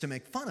just to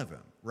make fun of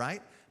him,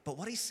 right? But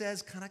what he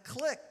says kind of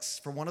clicks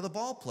for one of the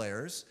ball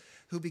players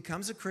who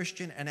becomes a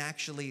Christian and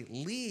actually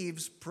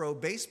leaves pro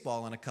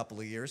baseball in a couple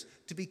of years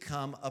to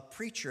become a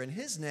preacher. And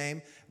his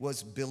name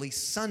was Billy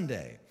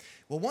Sunday.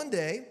 Well, one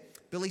day,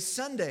 Billy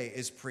Sunday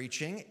is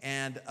preaching,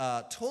 and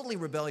a totally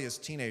rebellious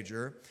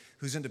teenager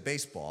who's into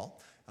baseball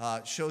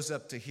shows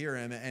up to hear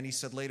him, and he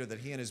said later that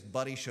he and his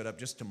buddy showed up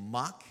just to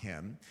mock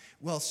him.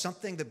 Well,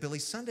 something that Billy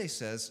Sunday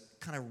says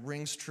kind of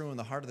rings true in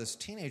the heart of this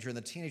teenager, and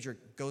the teenager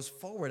goes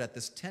forward at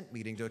this tent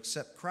meeting to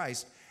accept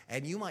Christ,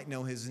 and you might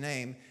know his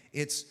name.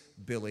 It's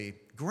Billy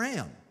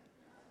Graham.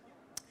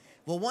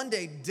 Well, one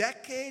day,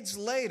 decades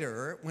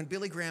later, when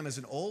Billy Graham is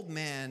an old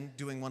man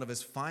doing one of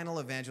his final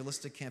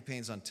evangelistic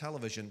campaigns on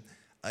television,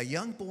 a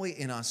young boy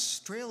in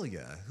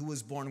Australia who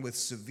was born with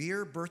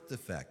severe birth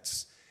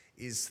defects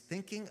is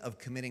thinking of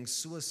committing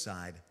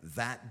suicide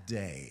that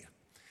day.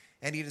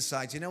 And he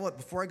decides, you know what,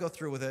 before I go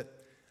through with it,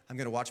 I'm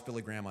going to watch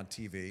Billy Graham on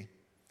TV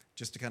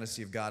just to kind of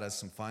see if God has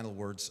some final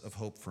words of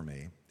hope for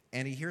me.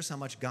 And he hears how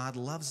much God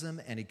loves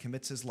him, and he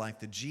commits his life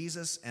to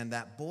Jesus, and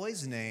that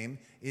boy's name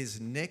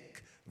is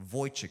Nick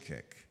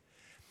Vujicic.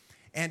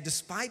 And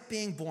despite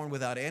being born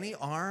without any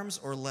arms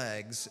or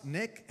legs,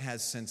 Nick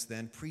has since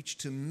then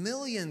preached to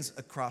millions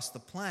across the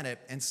planet,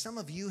 and some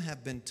of you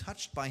have been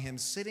touched by him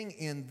sitting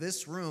in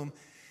this room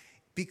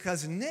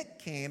because Nick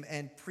came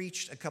and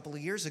preached a couple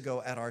of years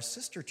ago at our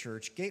sister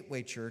church,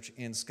 Gateway Church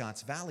in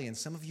Scotts Valley, and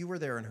some of you were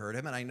there and heard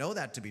him, and I know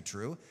that to be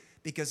true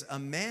because a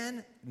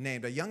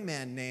young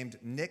man named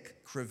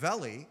Nick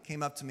Crivelli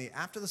came up to me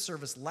after the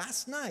service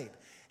last night,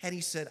 and he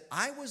said,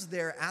 I was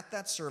there at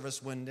that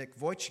service when Nick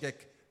Vujicic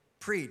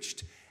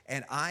preached,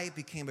 and I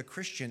became a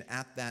Christian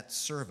at that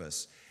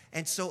service.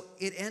 And so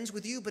it ends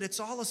with you, but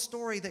it's all a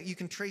story that you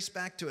can trace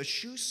back to a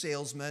shoe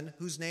salesman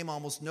whose name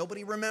almost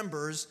nobody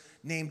remembers,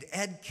 named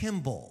Ed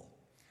Kimball.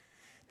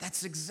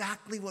 That's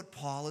exactly what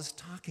Paul is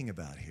talking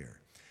about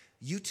here.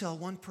 You tell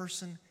one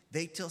person,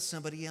 they tell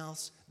somebody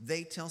else,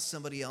 they tell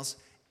somebody else,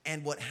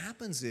 and what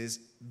happens is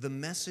the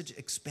message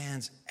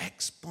expands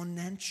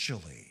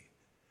exponentially.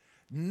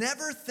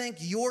 Never think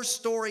your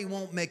story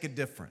won't make a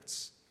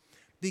difference,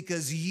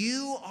 because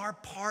you are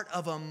part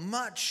of a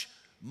much,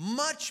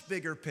 much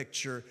bigger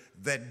picture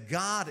that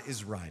God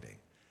is writing.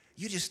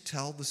 You just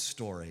tell the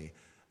story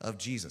of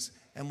Jesus.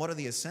 And what are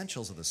the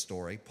essentials of the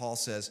story? Paul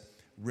says,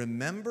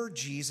 remember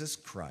Jesus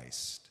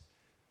Christ,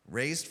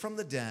 raised from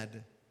the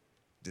dead,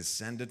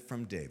 descended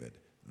from David.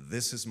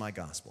 This is my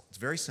gospel. It's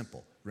very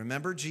simple.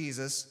 Remember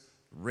Jesus,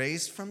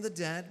 raised from the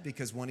dead,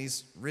 because when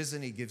he's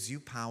risen, he gives you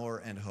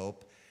power and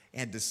hope,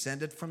 and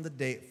descended from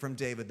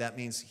David. That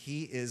means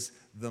he is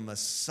the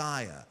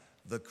Messiah,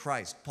 the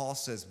Christ. Paul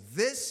says,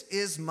 this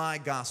is my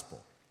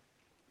gospel.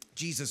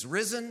 Jesus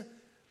risen,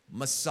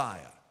 Messiah.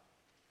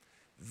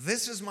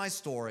 This is my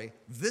story.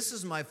 This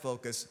is my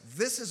focus.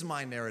 This is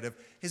my narrative.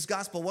 His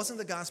gospel wasn't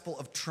the gospel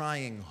of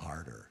trying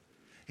harder.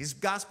 His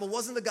gospel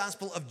wasn't the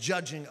gospel of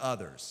judging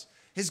others.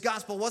 His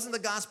gospel wasn't the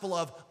gospel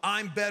of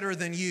I'm better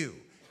than you.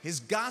 His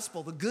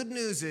gospel, the good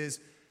news is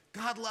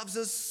God loves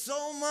us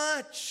so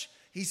much.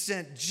 He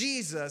sent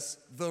Jesus,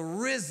 the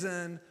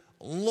risen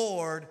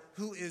Lord,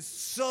 who is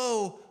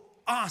so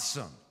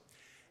awesome.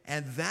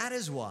 And that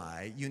is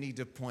why you need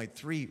to point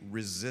 3,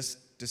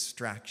 resist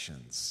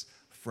distractions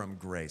from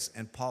grace.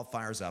 And Paul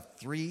fires off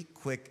 3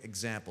 quick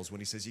examples when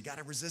he says you got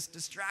to resist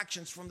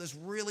distractions from this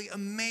really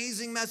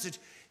amazing message.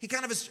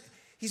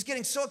 He's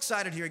getting so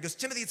excited here. He goes,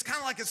 Timothy, it's kind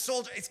of like a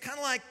soldier. It's kind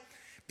of like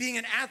being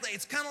an athlete.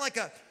 It's kind of like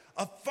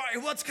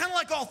it's kind of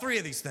like all 3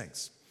 of these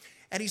things.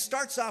 And he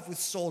starts off with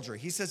soldier.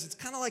 He says it's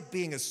kind of like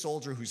being a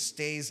soldier who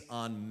stays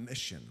on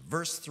mission.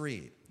 Verse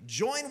 3,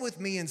 join with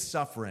me in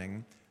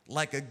suffering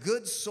like a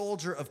good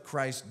soldier of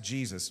Christ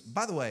Jesus.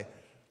 By the way,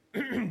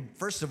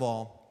 first of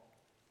all,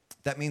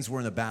 that means we're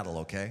in a battle,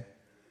 okay?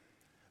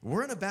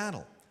 We're in a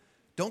battle.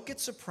 Don't get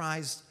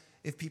surprised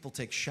if people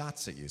take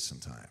shots at you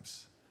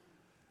sometimes.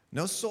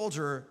 No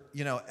soldier,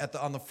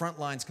 on the front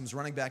lines comes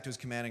running back to his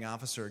commanding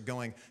officer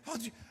going, oh,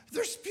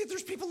 there's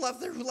people out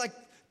there who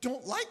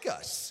don't like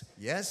us.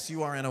 Yes,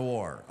 you are in a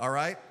war, all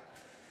right?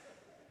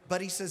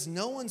 But he says,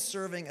 no one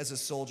serving as a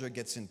soldier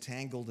gets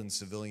entangled in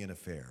civilian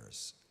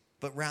affairs,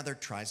 but rather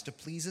tries to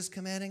please his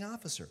commanding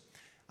officer.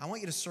 I want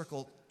you to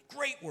circle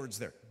great words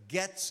there.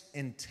 Gets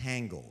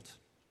entangled.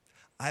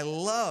 I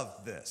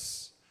love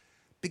this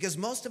because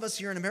most of us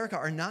here in America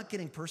are not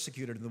getting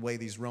persecuted in the way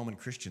these Roman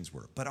Christians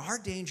were. But our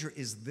danger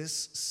is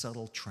this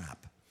subtle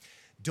trap.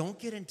 Don't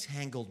get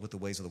entangled with the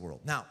ways of the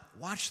world. Now,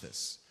 watch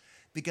this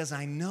because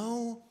I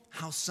know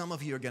how some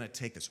of you are going to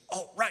take this.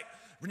 Oh, right.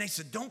 Renee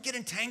said, don't get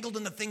entangled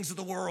in the things of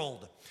the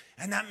world.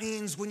 And that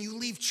means when you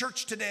leave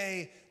church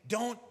today,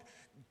 don't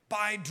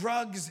buy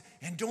drugs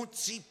and don't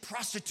see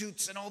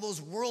prostitutes and all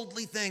those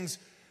worldly things.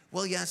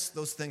 Well, yes,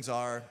 those things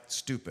are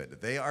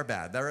stupid. They are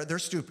bad. They're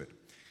stupid.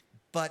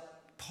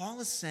 But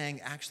Paul is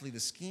saying, actually, the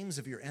schemes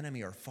of your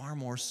enemy are far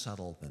more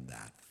subtle than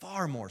that.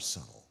 Far more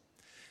subtle.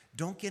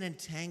 Don't get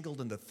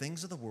entangled in the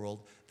things of the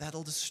world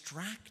that'll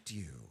distract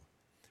you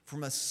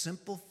from a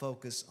simple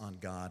focus on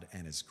God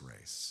and His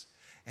grace.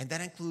 And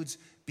that includes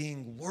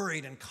being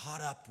worried and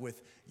caught up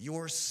with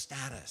your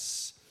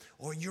status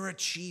or your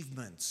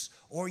achievements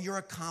or your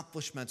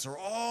accomplishments or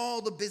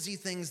all the busy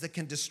things that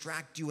can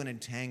distract you and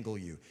entangle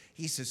you.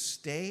 He says,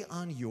 stay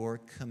on your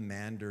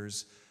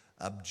commander's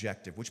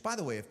objective, which, by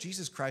the way, if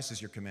Jesus Christ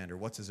is your commander,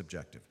 what's his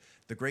objective?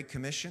 The Great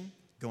Commission,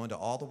 go into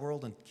all the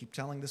world and keep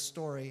telling this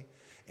story,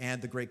 and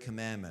the Great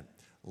Commandment,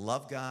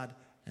 love God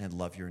and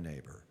love your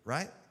neighbor,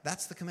 right?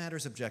 That's the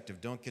commander's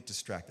objective. Don't get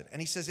distracted. And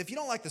he says, if you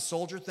don't like the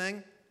soldier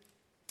thing,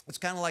 it's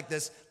kind of like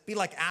this, be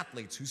like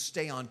athletes who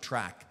stay on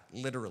track,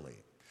 literally.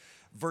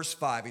 Verse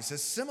 5, he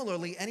says,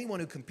 similarly,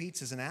 anyone who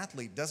competes as an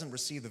athlete doesn't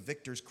receive the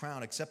victor's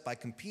crown except by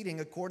competing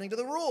according to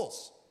the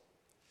rules.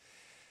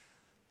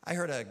 I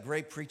heard a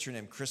great preacher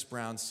named Chris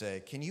Brown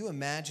say, can you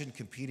imagine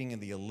competing in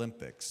the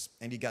Olympics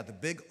and you got the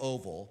big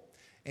oval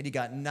and you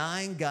got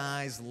 9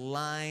 guys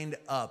lined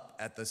up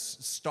at the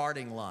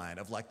starting line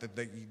of like the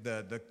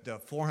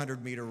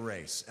 400-meter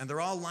race, and they're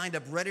all lined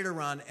up ready to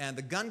run, and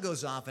the gun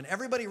goes off and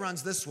everybody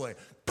runs this way,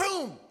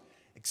 boom,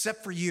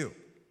 except for you.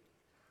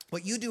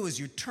 What you do is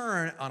you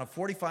turn on a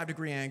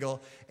 45-degree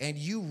angle and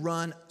you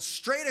run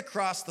straight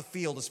across the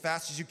field as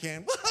fast as you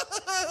can.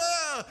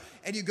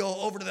 And you go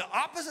over to the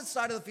opposite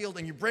side of the field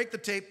and you break the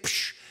tape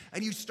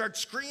and you start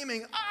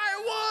screaming,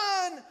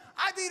 I won!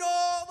 I beat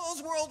all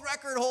those world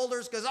record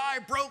holders because I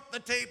broke the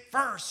tape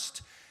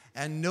first.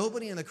 And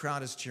nobody in the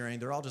crowd is cheering.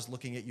 They're all just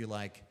looking at you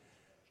like,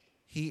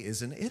 he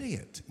is an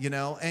idiot,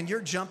 and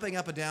you're jumping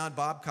up and down.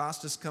 Bob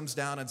Costas comes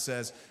down and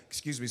says,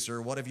 excuse me,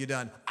 sir, what have you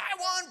done? I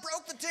won,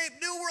 broke the tape,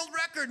 new world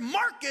record,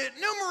 mark it,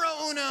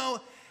 numero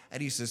uno.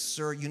 And he says,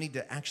 sir, you need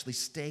to actually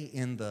stay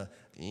in the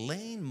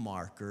lane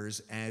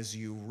markers as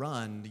you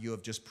run. You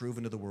have just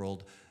proven to the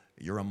world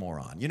you're a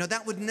moron.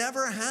 That would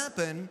never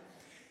happen.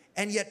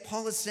 And yet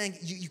Paul is saying,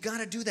 you got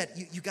to do that.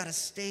 You got to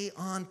stay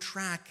on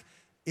track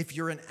if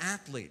you're an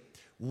athlete.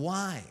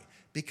 Why?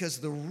 Because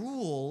the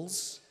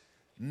rules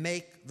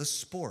make the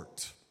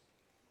sport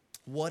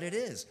what it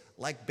is,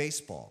 like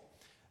baseball.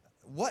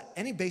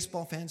 Any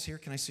baseball fans here?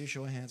 Can I see a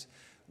show of hands?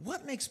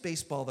 What makes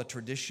baseball the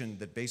tradition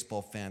that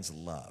baseball fans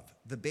love?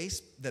 The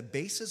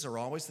bases are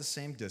always the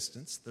same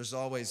distance. There's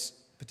always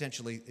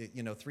potentially,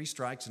 3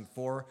 strikes and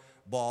 4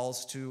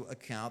 balls to a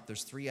count.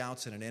 There's 3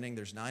 outs in an inning.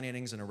 There's 9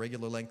 innings in a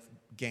regular length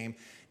game.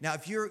 Now,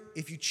 if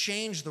you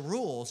change the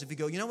rules, if you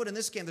go, you know what, in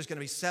this game there's going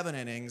to be 7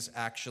 innings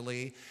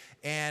actually,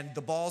 and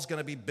the ball's going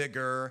to be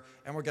bigger,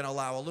 and we're going to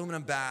allow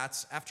aluminum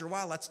bats. After a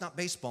while, that's not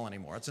baseball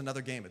anymore. It's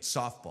another game. It's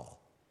softball.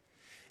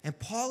 And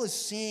Paul is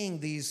seeing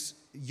these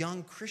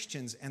young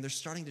Christians, and they're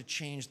starting to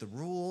change the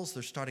rules.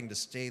 They're starting to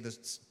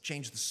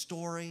change the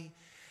story.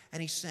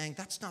 And he's saying,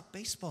 that's not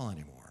baseball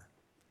anymore.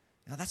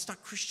 Now, that's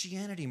not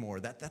Christianity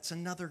anymore. That's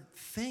another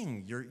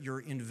thing you're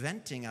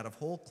inventing out of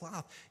whole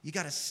cloth. You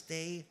got to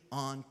stay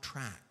on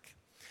track.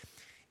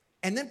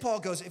 And then Paul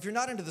goes, if you're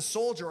not into the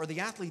soldier or the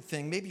athlete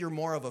thing, maybe you're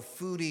more of a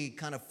foodie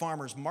kind of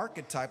farmer's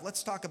market type.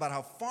 Let's talk about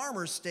how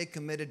farmers stay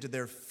committed to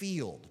their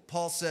field.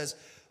 Paul says,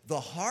 the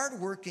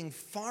hardworking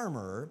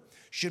farmer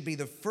should be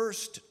the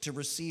first to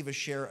receive a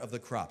share of the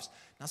crops.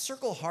 Now,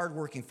 circle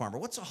hardworking farmer.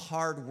 What's a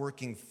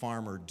hardworking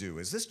farmer do?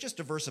 Is this just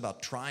a verse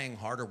about trying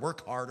harder,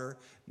 work harder?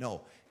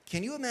 No.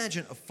 Can you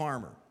imagine a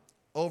farmer,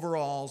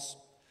 overalls,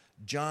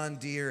 John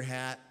Deere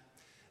hat,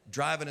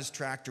 driving his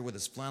tractor with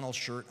his flannel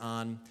shirt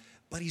on,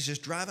 but he's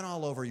just driving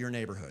all over your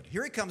neighborhood.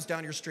 Here he comes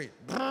down your street.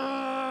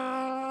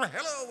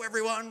 Hello,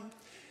 everyone.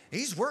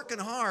 He's working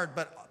hard,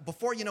 but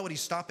before you know it,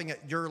 he's stopping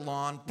at your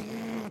lawn,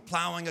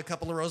 plowing a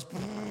couple of rows.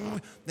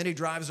 Then he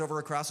drives over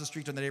across the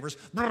street to the neighbors,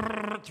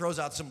 throws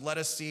out some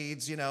lettuce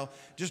seeds,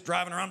 just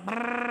driving around.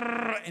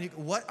 And you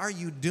go, what are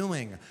you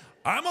doing?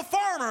 I'm a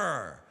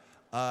farmer.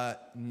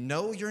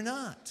 No, you're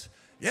not.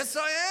 Yes,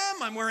 I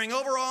am. I'm wearing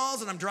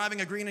overalls, and I'm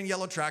driving a green and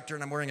yellow tractor,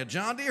 and I'm wearing a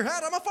John Deere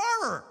hat. I'm a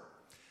farmer.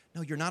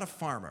 No, you're not a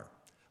farmer.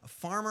 A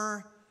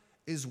farmer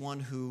is one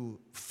who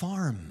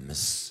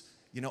farms,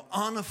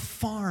 on a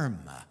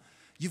farm.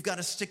 You've got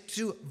to stick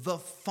to the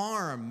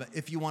farm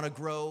if you want to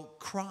grow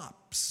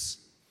crops.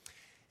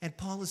 And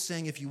Paul is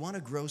saying if you want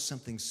to grow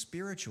something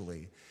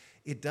spiritually,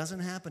 it doesn't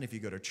happen if you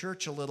go to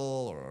church a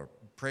little or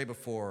pray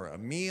before a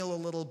meal a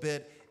little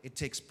bit. It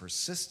takes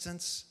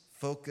persistence,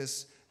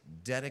 focus,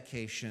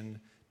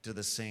 dedication to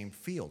the same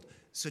field.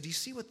 So do you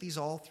see what these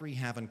all three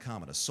have in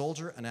common? A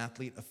soldier, an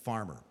athlete, a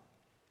farmer.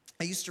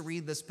 I used to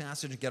read this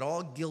passage and get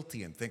all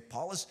guilty and think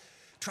Paul is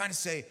trying to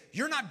say,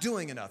 you're not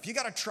doing enough. You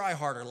got to try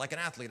harder like an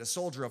athlete, a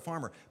soldier, a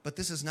farmer. But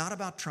this is not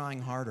about trying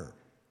harder,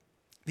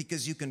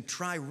 because you can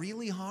try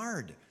really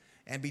hard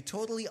and be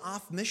totally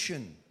off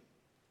mission.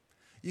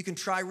 You can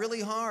try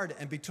really hard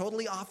and be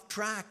totally off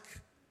track.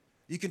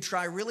 You can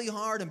try really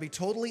hard and be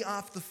totally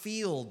off the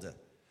field.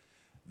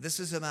 This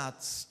is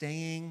about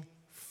staying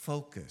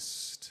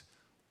focused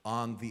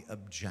on the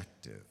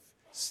objective,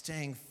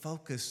 staying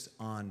focused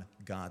on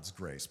God's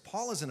grace.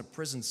 Paul is in a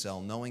prison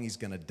cell knowing he's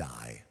going to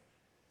die.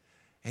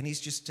 And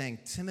he's just saying,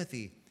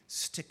 Timothy,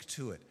 stick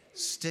to it.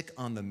 Stick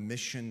on the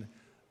mission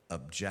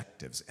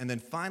objectives. And then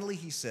finally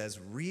he says,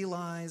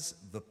 realize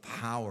the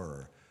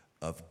power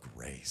of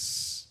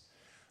grace.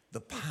 The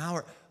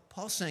power.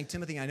 Paul's saying,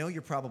 Timothy, I know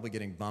you're probably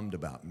getting bummed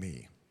about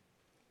me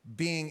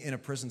being in a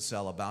prison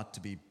cell about to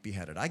be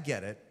beheaded. I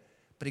get it.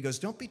 But he goes,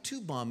 don't be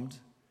too bummed,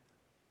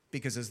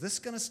 because is this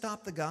going to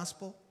stop the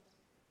gospel?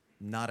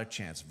 Not a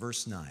chance.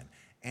 Verse 9.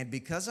 And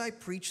because I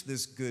preach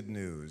this good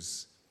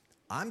news,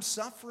 I'm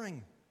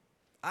suffering.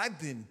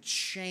 I've been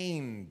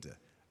chained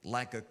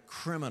like a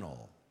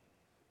criminal,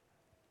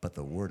 but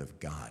the word of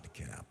God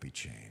cannot be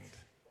chained.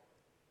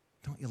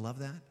 Don't you love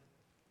that?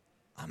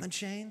 I'm in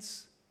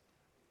chains.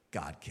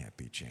 God can't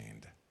be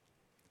chained.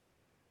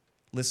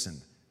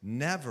 Listen,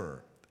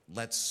 never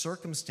let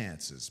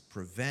circumstances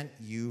prevent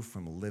you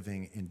from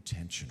living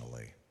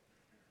intentionally.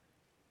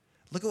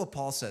 Look at what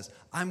Paul says.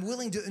 I'm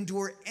willing to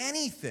endure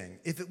anything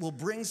if it will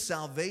bring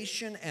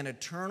salvation and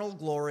eternal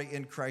glory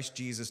in Christ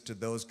Jesus to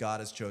those God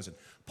has chosen.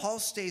 Paul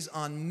stays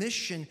on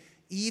mission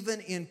even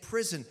in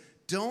prison.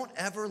 Don't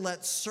ever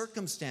let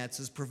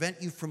circumstances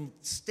prevent you from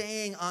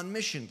staying on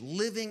mission,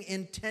 living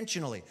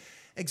intentionally.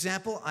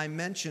 Example, I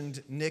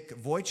mentioned Nick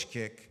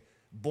Vujicic,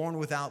 born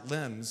without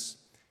limbs.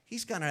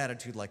 He's got an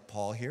attitude like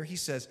Paul here. He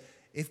says,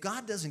 if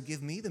God doesn't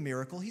give me the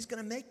miracle, he's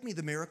going to make me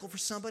the miracle for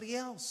somebody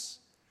else.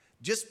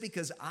 Just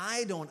because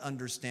I don't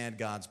understand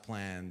God's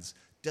plans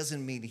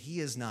doesn't mean he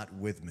is not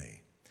with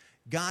me.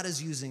 God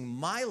is using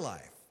my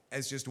life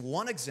as just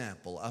one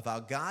example of how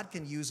God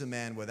can use a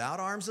man without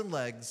arms and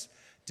legs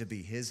to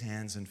be his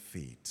hands and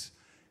feet.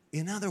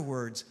 In other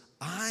words,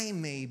 I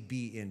may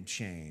be in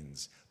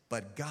chains,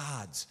 but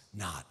God's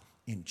not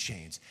in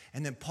chains.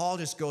 And then Paul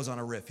just goes on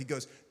a riff. He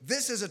goes,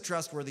 this is a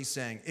trustworthy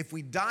saying. If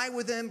we die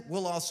with him,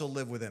 we'll also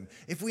live with him.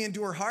 If we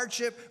endure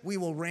hardship, we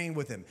will reign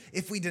with him.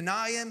 If we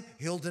deny him,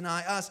 he'll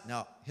deny us.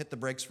 Now, hit the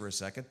brakes for a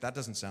second. That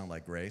doesn't sound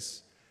like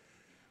grace.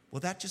 Well,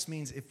 that just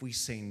means if we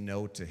say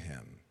no to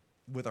him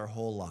with our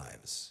whole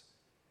lives.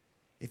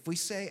 If we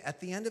say, at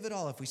the end of it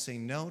all, if we say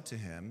no to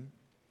him,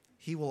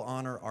 he will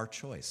honor our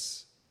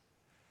choice.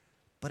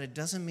 But it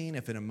doesn't mean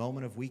if in a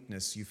moment of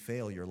weakness you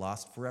fail, you're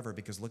lost forever,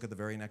 because look at the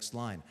very next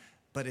line.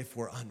 But if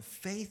we're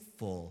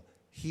unfaithful,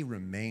 he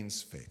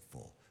remains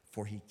faithful,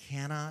 for he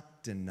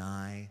cannot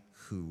deny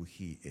who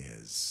he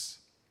is.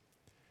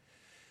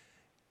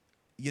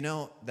 You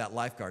know, that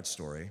lifeguard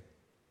story,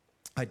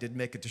 I did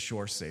make it to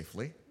shore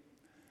safely,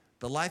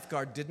 The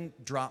lifeguard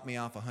didn't drop me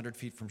off 100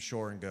 feet from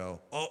shore and go,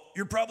 "Oh,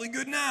 you're probably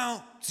good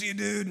now. See you,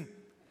 dude."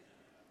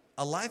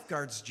 A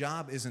lifeguard's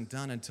job isn't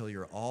done until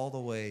you're all the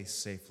way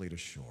safely to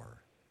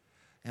shore.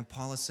 And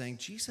Paul is saying,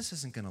 Jesus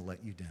isn't going to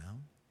let you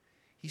down.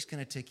 He's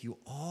going to take you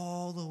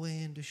all the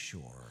way into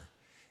shore,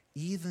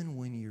 even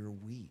when you're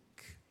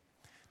weak.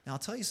 Now, I'll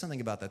tell you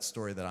something about that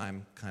story that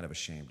I'm kind of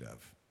ashamed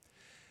of.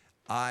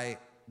 I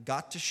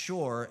got to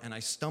shore, and I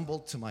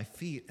stumbled to my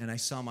feet, and I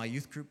saw my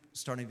youth group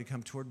starting to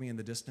come toward me in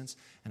the distance,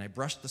 and I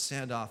brushed the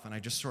sand off, and I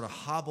just sort of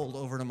hobbled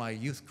over to my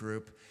youth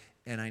group,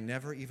 and I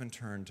never even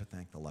turned to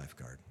thank the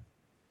lifeguard.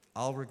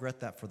 I'll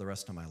regret that for the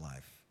rest of my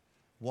life.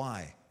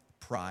 Why?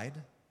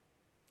 Pride.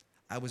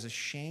 I was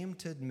ashamed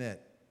to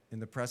admit in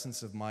the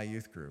presence of my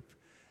youth group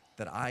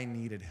that I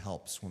needed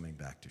help swimming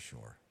back to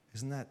shore.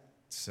 Isn't that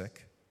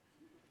sick?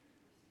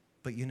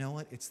 But you know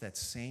what? It's that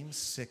same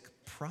sick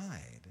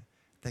pride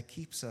that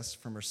keeps us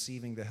from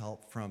receiving the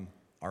help from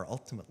our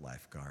ultimate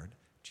lifeguard,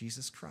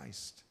 Jesus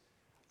Christ.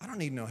 I don't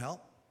need no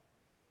help.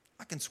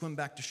 I can swim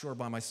back to shore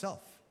by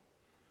myself.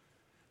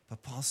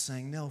 But Paul's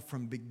saying, no,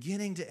 from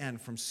beginning to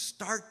end, from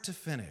start to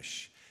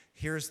finish,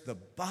 here's the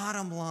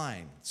bottom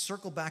line.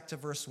 Circle back to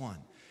verse 1.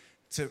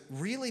 To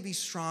really be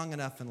strong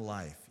enough in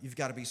life, you've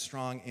got to be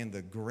strong in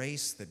the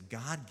grace that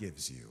God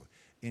gives you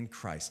in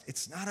Christ.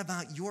 It's not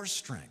about your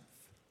strength.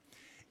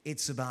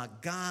 It's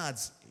about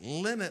God's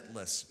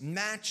limitless,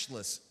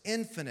 matchless,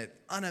 infinite,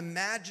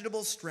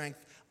 unimaginable strength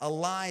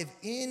alive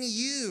in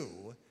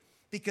you,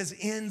 because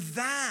in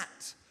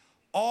that,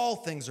 all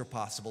things are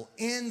possible.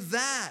 In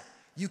that,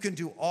 you can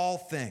do all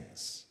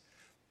things.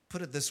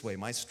 Put it this way,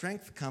 my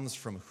strength comes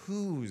from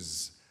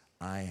whose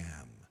I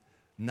am,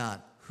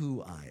 not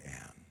who I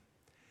am.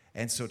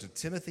 And so to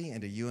Timothy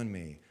and to you and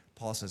me,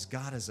 Paul says,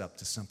 God is up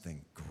to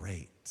something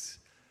great.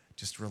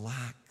 Just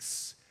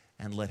relax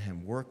and let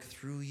him work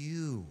through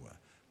you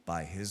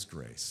by his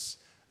grace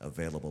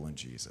available in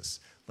Jesus.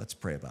 Let's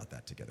pray about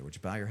that together. Would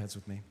you bow your heads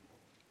with me?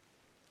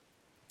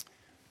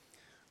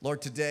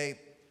 Lord, today,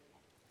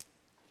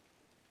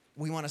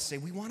 we want to say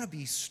we want to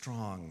be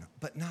strong,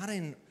 but not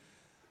in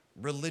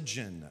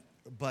religion,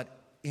 but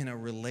in a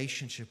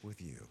relationship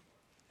with you.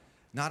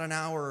 Not in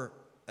our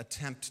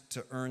attempt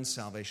to earn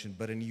salvation,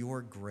 but in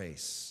your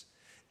grace,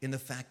 in the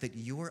fact that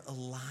you're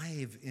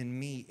alive in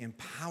me,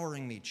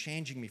 empowering me,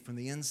 changing me from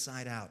the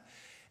inside out.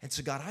 And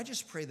so, God, I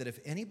just pray that if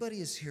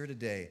anybody is here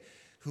today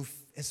who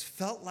has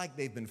felt like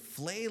they've been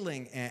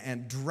flailing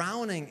and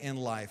drowning in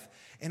life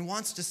and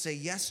wants to say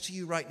yes to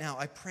you right now,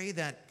 I pray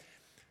that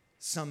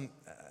some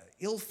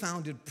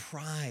ill-founded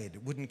pride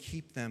wouldn't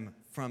keep them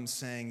from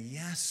saying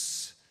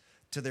yes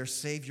to their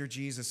Savior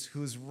Jesus,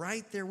 who's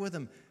right there with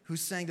them,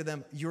 who's saying to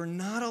them, you're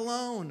not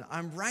alone.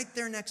 I'm right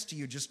there next to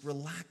you. Just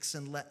relax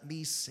and let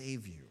me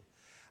save you.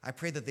 I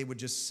pray that they would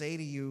just say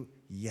to you,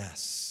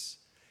 yes,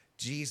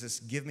 Jesus,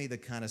 give me the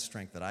kind of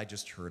strength that I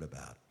just heard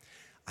about.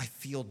 I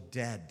feel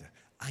dead.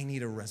 I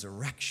need a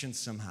resurrection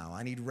somehow.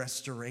 I need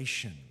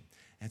restoration.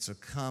 And so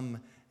come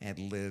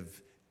and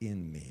live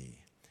in me.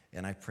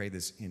 And I pray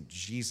this in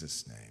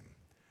Jesus' name.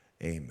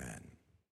 Amen.